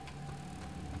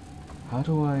 How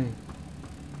do I...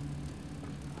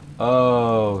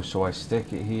 Oh, so I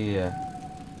stick it here.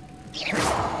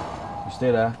 You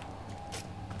stay there.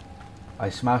 I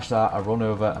smash that, I run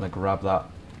over and I grab that.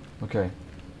 Okay.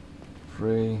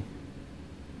 3.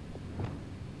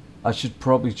 I should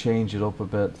probably change it up a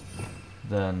bit.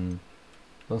 Then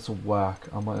that's a whack.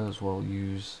 I might as well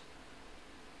use...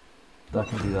 That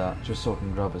can be that, just so I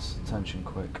can grab his attention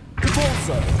quick.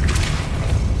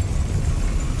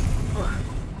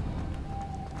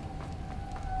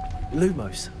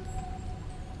 Lumos.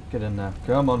 Get in there.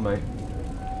 Come on, mate.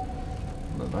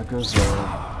 Look, that goes there.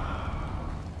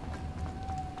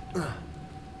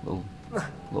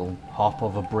 Little hop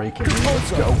of a break in.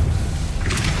 Let's go.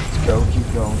 Let's go.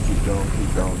 Keep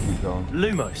going.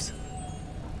 Lumos.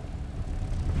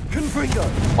 Confringo.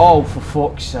 Oh, for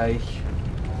fuck's sake.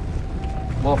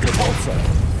 What for fuck's sake?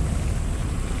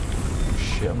 Oh,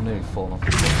 shit, I'm nearly falling off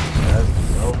the stairs.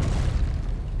 No.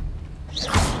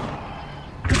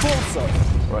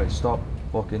 Right, stop.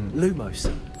 Fucking Lumos.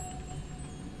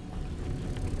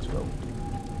 Let's go.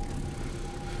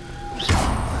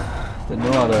 They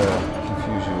know how to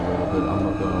confuse you a little bit, I'm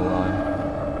not gonna lie.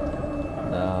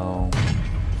 Now,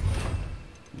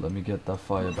 let me get that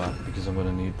fire back because I'm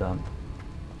gonna need that.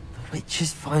 The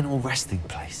witch's final resting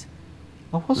place.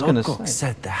 I was gonna Lodgok say.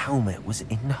 said the helmet was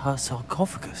in her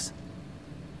sarcophagus.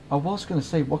 I was gonna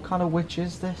say, what kind of witch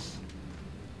is this?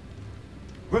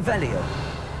 Revelio.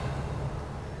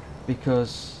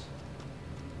 Because,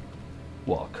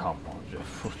 well, come on,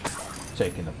 just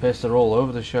taking a piss. They're all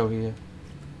over the show here.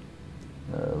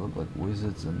 Look like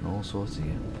wizards and all sorts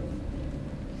here.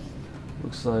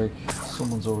 Looks like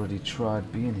someone's already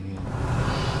tried being here.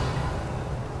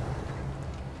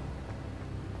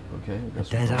 Okay, I guess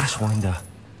Dead Ashwinder.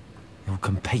 Your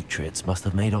compatriots must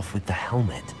have made off with the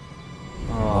helmet.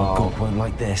 Oh, God won't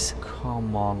like this.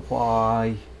 Come on,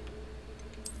 why?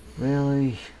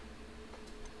 Really?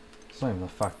 It's not even the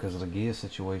fact because of the gear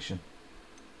situation.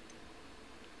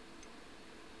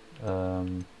 What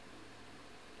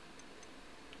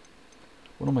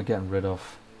am I getting rid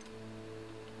of?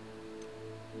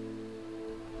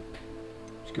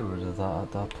 Just get rid of that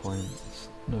at that point. It's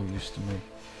no use to me.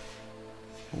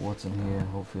 But what's in here?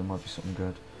 Hopefully it might be something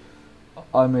good.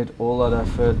 I made all that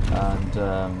effort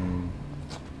and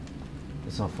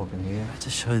it's not fucking here. Better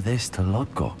show this to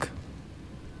Lodgok.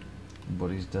 But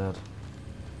he's dead.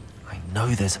 I know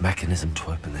there's a mechanism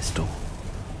to open this door.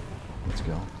 Let's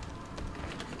go.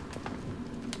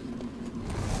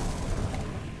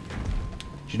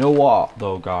 Do you know what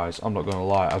though, guys? I'm not gonna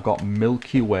lie. I've got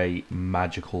Milky Way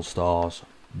magical stars.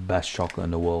 Best chocolate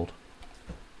in the world.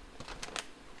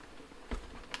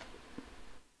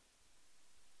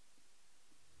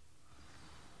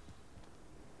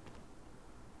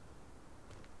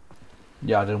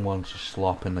 Yeah, I didn't want to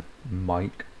slop in the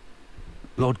mic.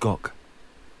 Lodgok,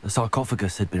 the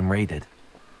sarcophagus had been raided.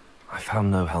 I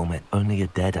found no helmet, only a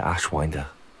dead Ashwinder.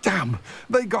 Damn!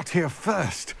 They got here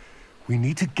first. We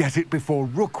need to get it before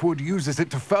Rookwood uses it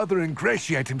to further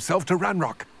ingratiate himself to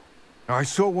Ranrock. I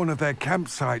saw one of their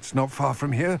campsites not far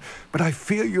from here, but I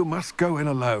fear you must go in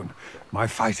alone. My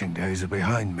fighting days are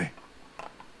behind me.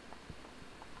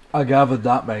 I gathered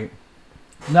that, mate.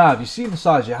 Now, have you seen the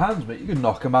size of your hands, mate? You can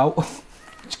knock them out.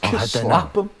 Just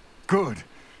slap them. Good.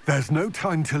 There's no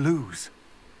time to lose.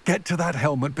 Get to that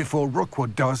helmet before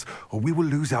Rookwood does, or we will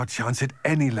lose our chance at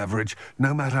any leverage,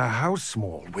 no matter how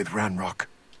small, with Ranrock.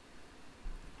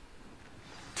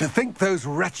 To think those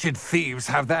wretched thieves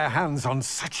have their hands on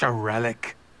such a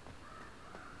relic.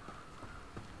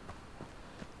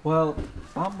 Well,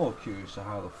 I'm more curious to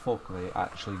how the fuck they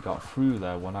actually got through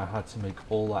there when I had to make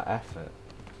all that effort.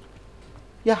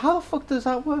 Yeah, how the fuck does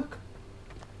that work?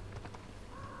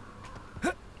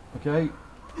 Okay.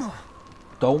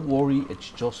 Don't worry, it's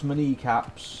just my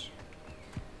kneecaps.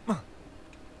 The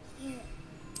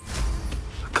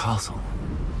castle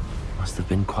must have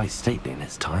been quite stately in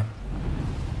its time.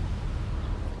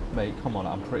 Mate, come on,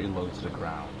 I'm pretty low to the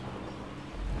ground.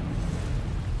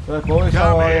 Right, boys, Come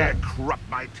how are here, you? crap,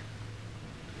 mate.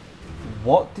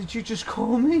 What did you just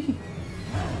call me?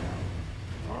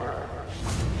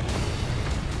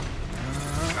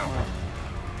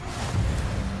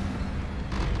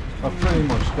 I've pretty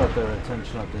much got their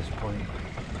attention at this point.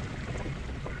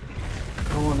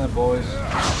 Come on then, boys.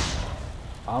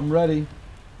 I'm ready.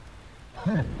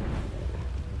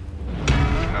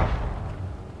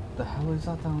 The hell is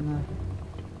that down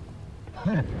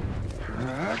there?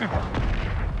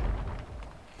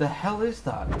 The hell is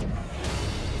that?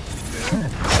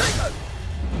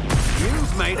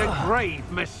 You've made a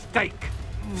grave mistake.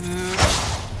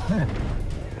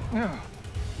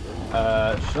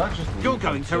 Should I just leave You're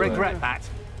going to until regret that.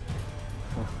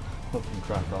 Fucking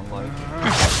crack on, like.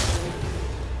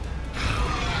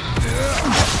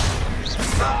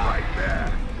 Right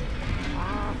there.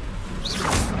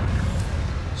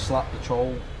 Slap the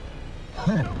troll.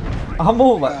 I'm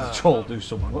all let the troll do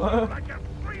some work.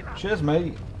 Cheers,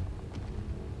 mate.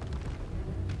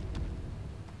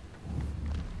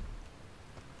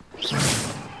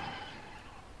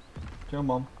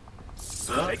 Come on.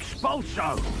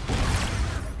 Expulso!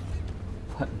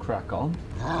 Let him crack on.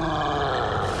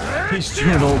 He's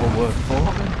doing all the work for me.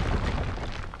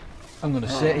 I'm gonna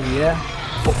sit here,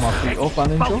 put my feet up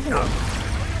and enjoy it.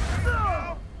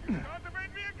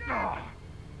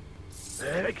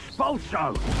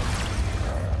 Expulso!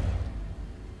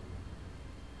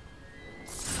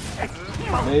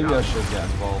 Maybe I should get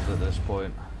involved at this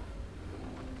point.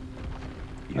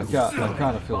 I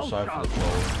kind of feel sorry for the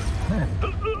troll.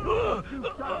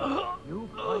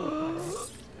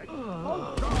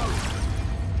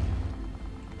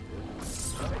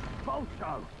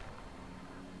 Expulso!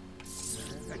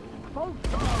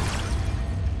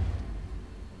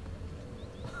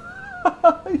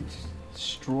 He just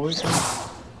destroyed him.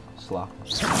 Slap.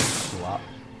 Slap.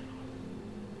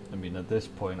 I mean, at this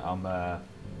point, I'm gonna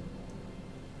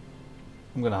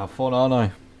have fun, aren't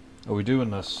I? Are we doing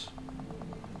this?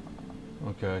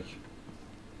 Okay.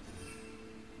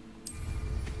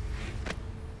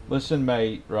 Listen,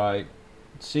 mate, right.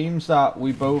 It seems that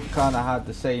we both kind of had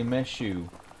the same issue.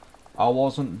 I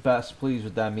wasn't best pleased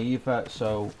with them either,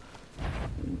 so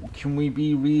can we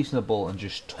be reasonable and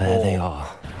just talk? There they are.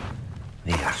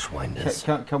 The Ashwinders.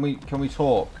 Can we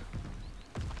talk?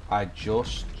 I'm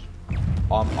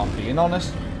being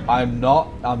honest. I'm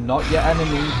not your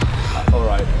enemy. All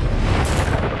right.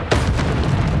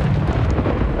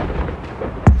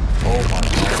 Oh my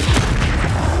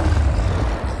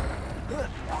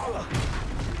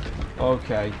god.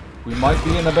 Okay. We might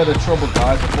be in a bit of trouble,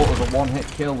 guys. I thought it was a one-hit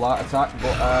kill, that attack,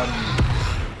 but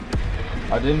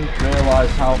I didn't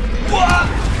realise how...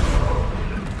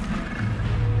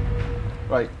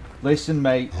 Right, listen,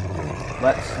 mate.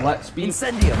 Let's be...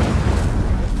 Incendio!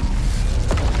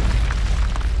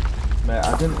 Mate,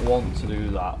 I didn't want to do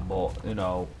that, but, you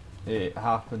know, it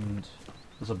happened.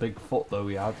 There's a big foot, though,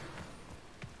 he had.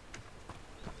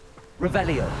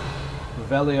 Revelio.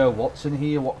 Revelio, what's in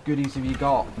here? What goodies have you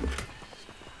got?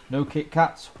 No Kit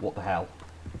Kats? What the hell?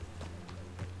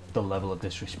 The level of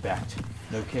disrespect.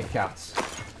 No Kit Kats.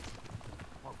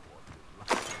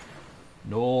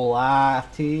 No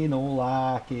latte, no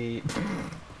latte.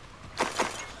 I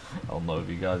don't know if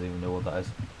you guys even know what that is.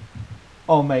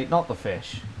 Oh mate, not the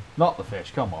fish. Not the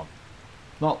fish, come on.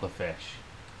 Not the fish.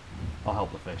 I'll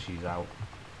help the fishies out.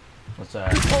 Let's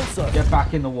get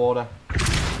back in the water.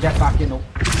 Get back in the...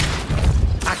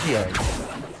 Accio.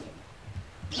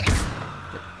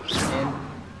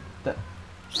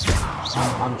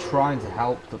 I'm trying to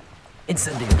help the...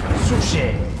 Incendio.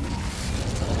 Sushi!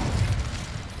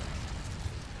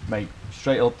 Mate,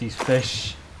 straight up, these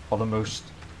fish are the most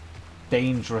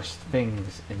dangerous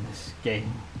things in this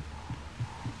game.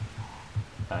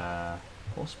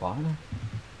 Poor spider.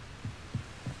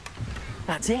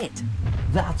 That's it.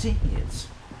 That's it.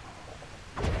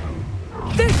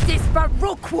 This is for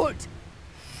Rookwood!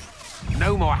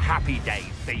 No more happy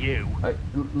days for you.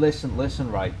 Listen,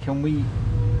 right. Can we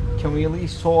at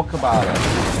least talk about it?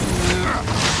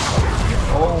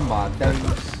 Oh my days.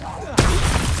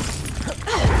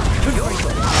 You're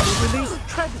release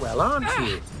Treadwell, aren't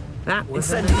you? That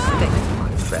was a Incendio. mistake,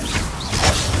 my friend.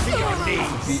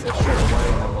 Beat us straight away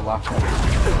and then we're laughing.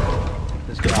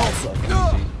 This guy's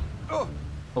easy.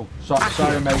 Oh,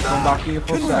 sorry mate, come back here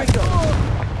for a sec.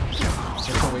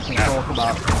 Just so we can talk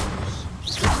about things.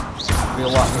 I feel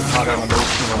like we've had an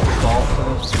emotional start to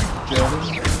this journey,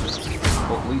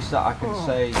 but at least that I can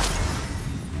say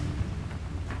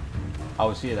I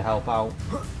was here to help out.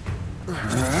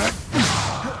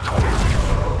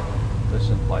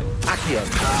 Listen, like... Accio.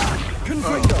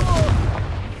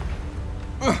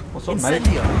 What's up, mate?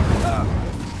 Incendio.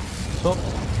 What's up?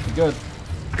 You good?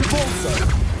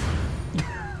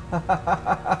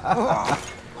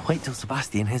 Wait till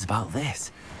Sebastian hears about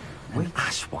this. An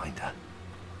Ashwinder.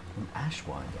 An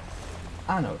Ashwinder?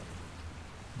 I know.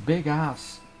 Big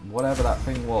ass, whatever that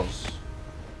thing was.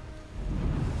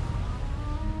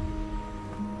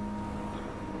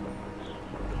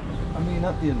 I mean,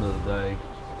 at the end of the day,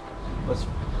 let's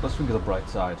think of the bright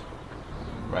side,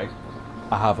 right?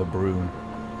 I have a broom.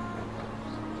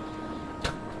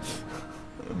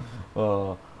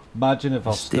 Imagine if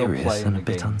I was still Mysterious playing and the a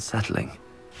bit game. unsettling.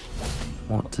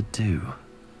 What to do?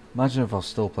 Imagine if I was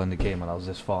still playing the game and I was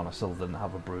this far and I still didn't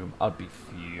have a broom. I'd be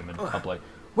fuming. I'd be like,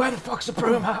 where the fuck's the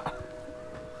broom at?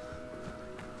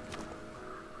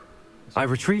 I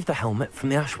retrieved the helmet from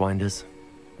the Ashwinders.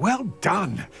 Well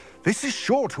done. This is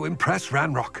sure to impress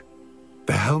Ranrock.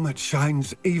 The helmet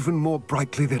shines even more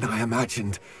brightly than I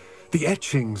imagined. The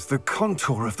etchings, the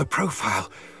contour of the profile,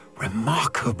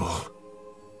 remarkable.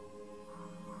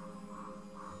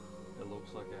 It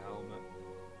looks like a helmet.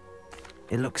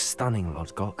 It looks stunning,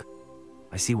 Lodgok.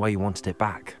 I see why you wanted it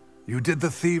back. You did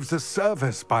the thieves a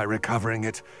service by recovering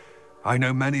it. I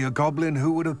know many a goblin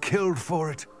who would have killed for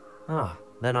it. Ah,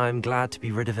 then I'm glad to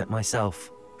be rid of it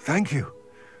myself. Thank you.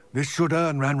 This should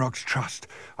earn Ranrock's trust.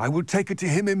 I will take it to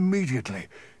him immediately.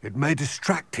 It may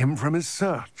distract him from his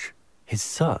search. His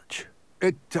search?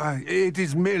 It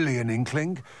is merely an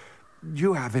inkling.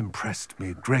 You have impressed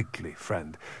me greatly,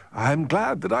 friend. I am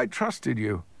glad that I trusted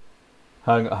you.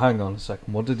 Hang on a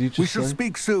second. What did you just say? We shall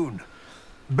speak soon.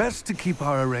 Best to keep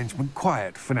our arrangement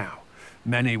quiet for now.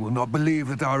 Many will not believe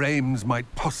that our aims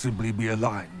might possibly be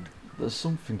aligned. There's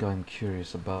something I'm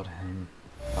curious about him.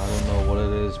 I don't know what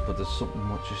it is, but there's something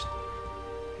that just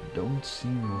don't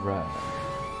seem right.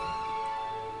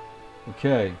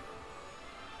 Okay.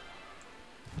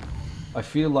 I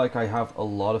feel like I have a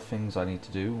lot of things I need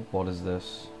to do. What is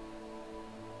this?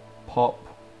 Pop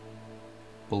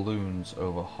balloons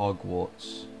over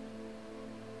Hogwarts.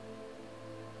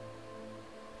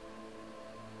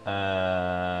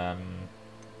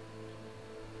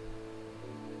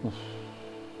 Oof.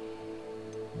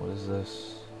 What is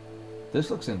this? This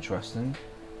looks interesting.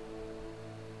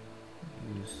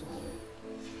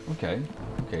 Okay.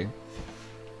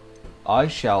 I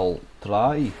shall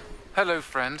try. Hello,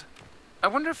 friend. I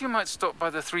wonder if you might stop by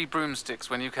the Three Broomsticks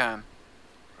when you can.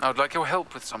 I would like your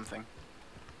help with something.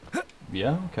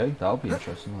 Yeah, okay, that'll be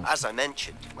interesting. As I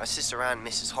mentioned, my sister Anne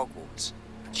misses Hogwarts,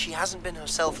 and she hasn't been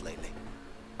herself lately.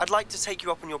 I'd like to take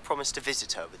you up on your promise to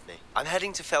visit her with me. I'm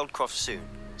heading to Feldcroft soon,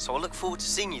 so I look forward to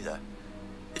seeing you there.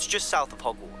 It's just south of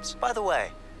Hogwarts. By the way,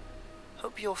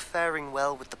 hope you're faring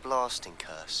well with the blasting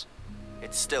curse.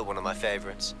 It's still one of my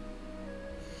favourites.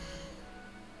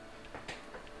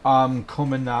 I'm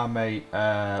coming now, mate.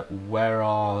 Where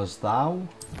art thou?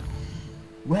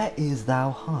 Where is thou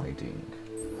hiding?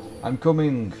 I'm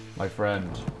coming, my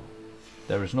friend.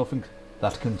 There is nothing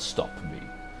that can stop me.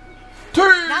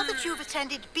 Now that you've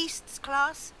attended Beasts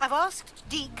class, I've asked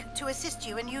Deke to assist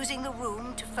you in using the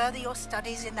room to further your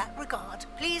studies in that regard.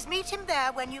 Please meet him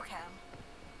there when you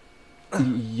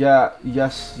can. Yes,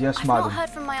 I've madam. not heard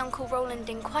from my Uncle Roland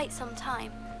in quite some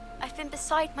time. I've been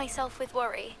beside myself with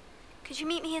worry. Could you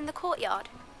meet me in the courtyard?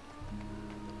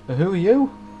 Who are you?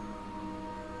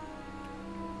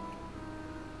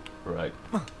 Right.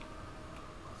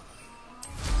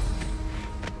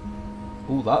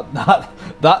 Ooh,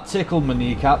 that tickled my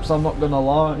kneecaps, I'm not gonna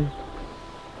lie.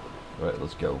 Right,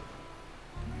 let's go.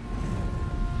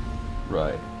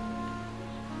 Right.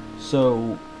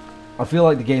 So, I feel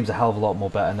like the game's a hell of a lot more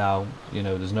better now. You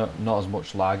know, there's not as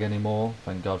much lag anymore.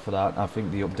 Thank God for that. I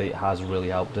think the update has really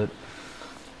helped it.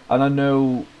 And I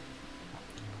know,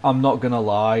 I'm not gonna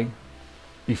lie,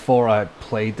 before I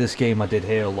played this game I did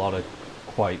hear a lot of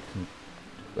quite,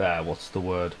 what's the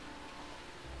word?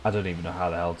 I don't even know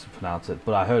how the hell to pronounce it,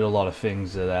 but I heard a lot of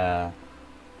things that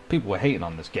people were hating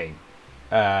on this game.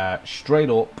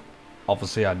 Straight up,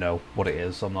 obviously I know what it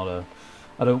is. I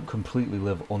don't completely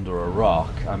live under a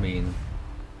rock. I mean,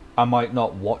 I might have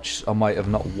not watched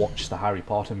the Harry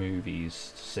Potter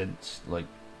movies since, like,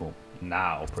 well,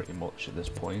 now pretty much at this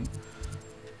point.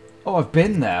 Oh, I've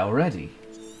been there already.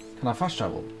 Can I fast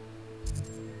travel?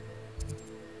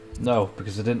 No,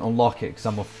 because I didn't unlock it,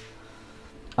 because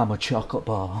I'm a chocolate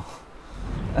bar.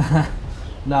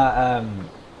 Nah,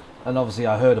 and obviously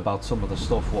I heard about some of the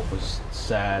stuff, what was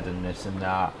said and this and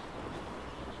that.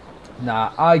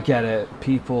 Nah, I get it.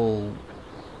 People,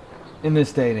 in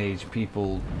this day and age,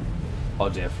 people are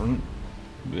different,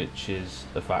 which is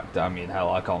the fact that, I mean, hell,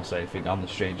 I can't say anything. I'm the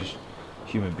strangest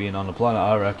human being on the planet,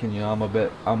 I reckon. You know,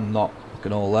 I'm not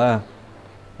fucking all there.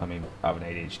 I mean, I have an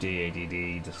ADHD,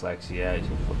 ADD, dyslexia,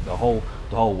 the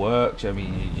whole works. I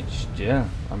mean, yeah.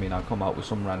 I mean, I come out with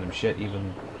some random shit.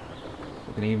 Even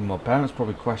my parents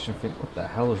probably question, think, what the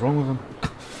hell is wrong with them?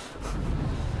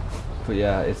 But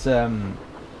yeah, it's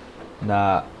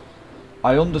nah.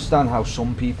 I understand how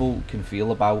some people can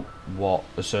feel about what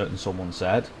a certain someone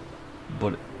said,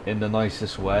 but in the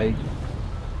nicest way.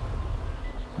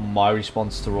 My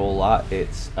response to all that,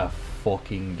 it's a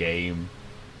fucking game.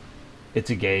 It's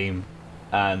a game,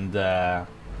 and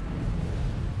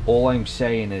all I'm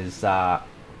saying is that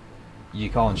you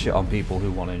can't shit on people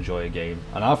who want to enjoy a game,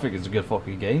 and I think it's a good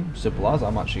fucking game. Simple as.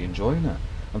 I'm actually enjoying it.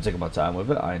 I'm taking my time with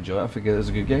it. I enjoy it. I think it's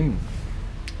a good game.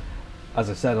 As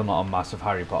I said, I'm not a massive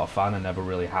Harry Potter fan. I never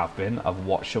really have been. I've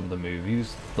watched some of the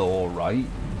movies. They're alright.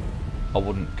 I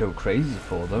wouldn't go crazy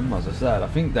for them. As I said, I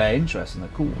think they're interesting. They're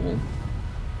cool, and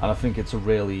I think it's a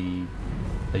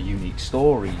unique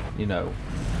story. You know.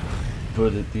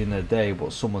 But at the end of the day,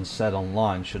 what someone said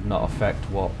online should not affect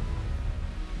what,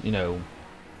 you know,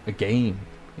 a game.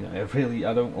 You know,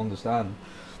 I don't understand.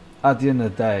 At the end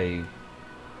of the day,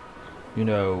 you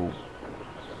know,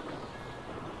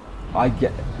 I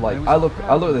get, like, I look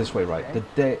at it this way, right?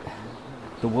 The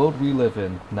world we live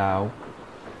in now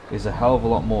is a hell of a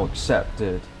lot more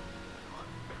accepted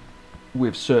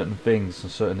with certain things and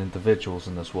certain individuals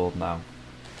in this world now,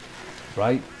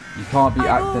 right? You can't be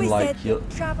acting like you,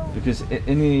 because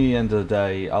in the end of the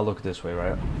day, I look at it this way,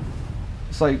 right?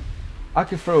 It's like I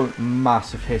could throw a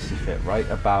massive hissy fit, right,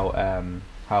 about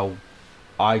how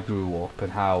I grew up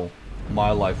and how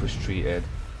my life was treated,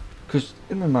 because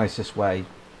in the nicest way,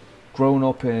 growing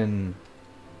up in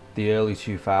the early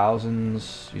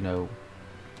 2000s, you know,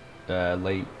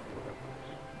 late,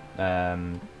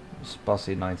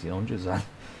 especially 1900s,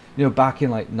 you know, back in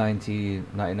like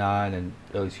 1999 and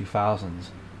early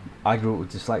 2000s. I grew up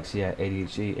with dyslexia,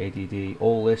 ADHD, ADD,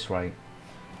 all this, right?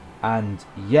 And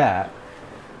yet,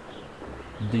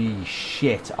 the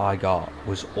shit I got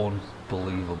was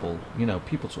unbelievable. You know,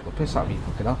 people took the piss out of me,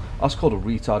 fucking hell. I was called a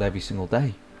retard every single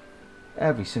day.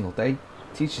 Every single day.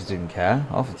 Teachers didn't care.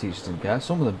 Half the teachers didn't care.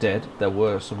 Some of them did. There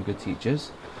were some good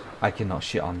teachers. I cannot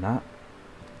shit on that.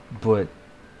 But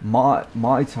my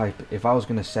type, if I was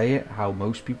going to say it, how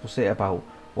most people say it about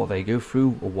what they go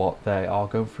through or what they are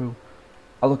going through,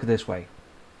 I look at it this way.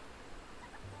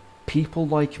 People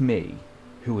like me,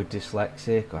 who were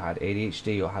dyslexic or had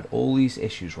ADHD or had all these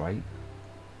issues, right,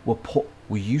 were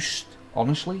used,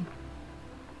 honestly,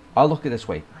 I look at it this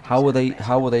way. How were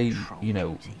they, you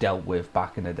know, dealt with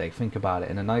back in the day? Think about it.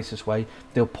 In the nicest way,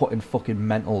 they were put in fucking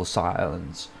mental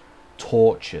asylums.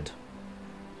 Tortured.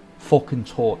 Fucking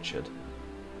tortured.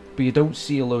 But you don't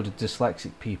see a load of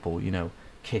dyslexic people, you know,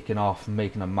 kicking off and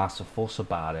making a massive fuss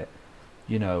about it,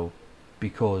 you know,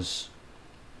 because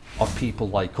of people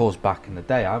like us back in the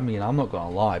day. I mean, I'm not gonna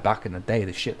lie, back in the day,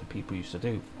 the shit that people used to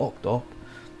do, fucked up.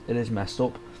 It is messed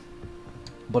up.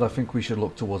 But I think we should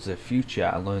look towards the future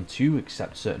and learn to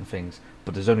accept certain things.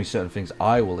 But there's only certain things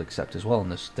I will accept as well in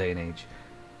this day and age.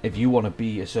 If you want to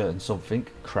be a certain something,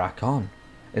 crack on.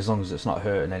 As long as it's not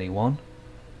hurting anyone.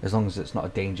 As long as it's not a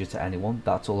danger to anyone.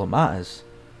 That's all that matters.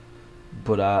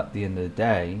 But at the end of the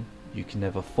day, you can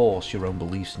never force your own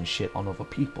beliefs and shit on other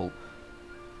people.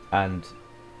 And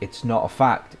it's not a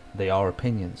fact. They are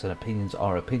opinions. And opinions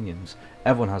are opinions.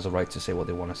 Everyone has a right to say what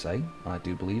they want to say. And I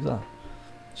do believe that.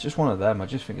 It's just one of them. I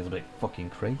just think it's a bit fucking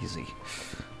crazy.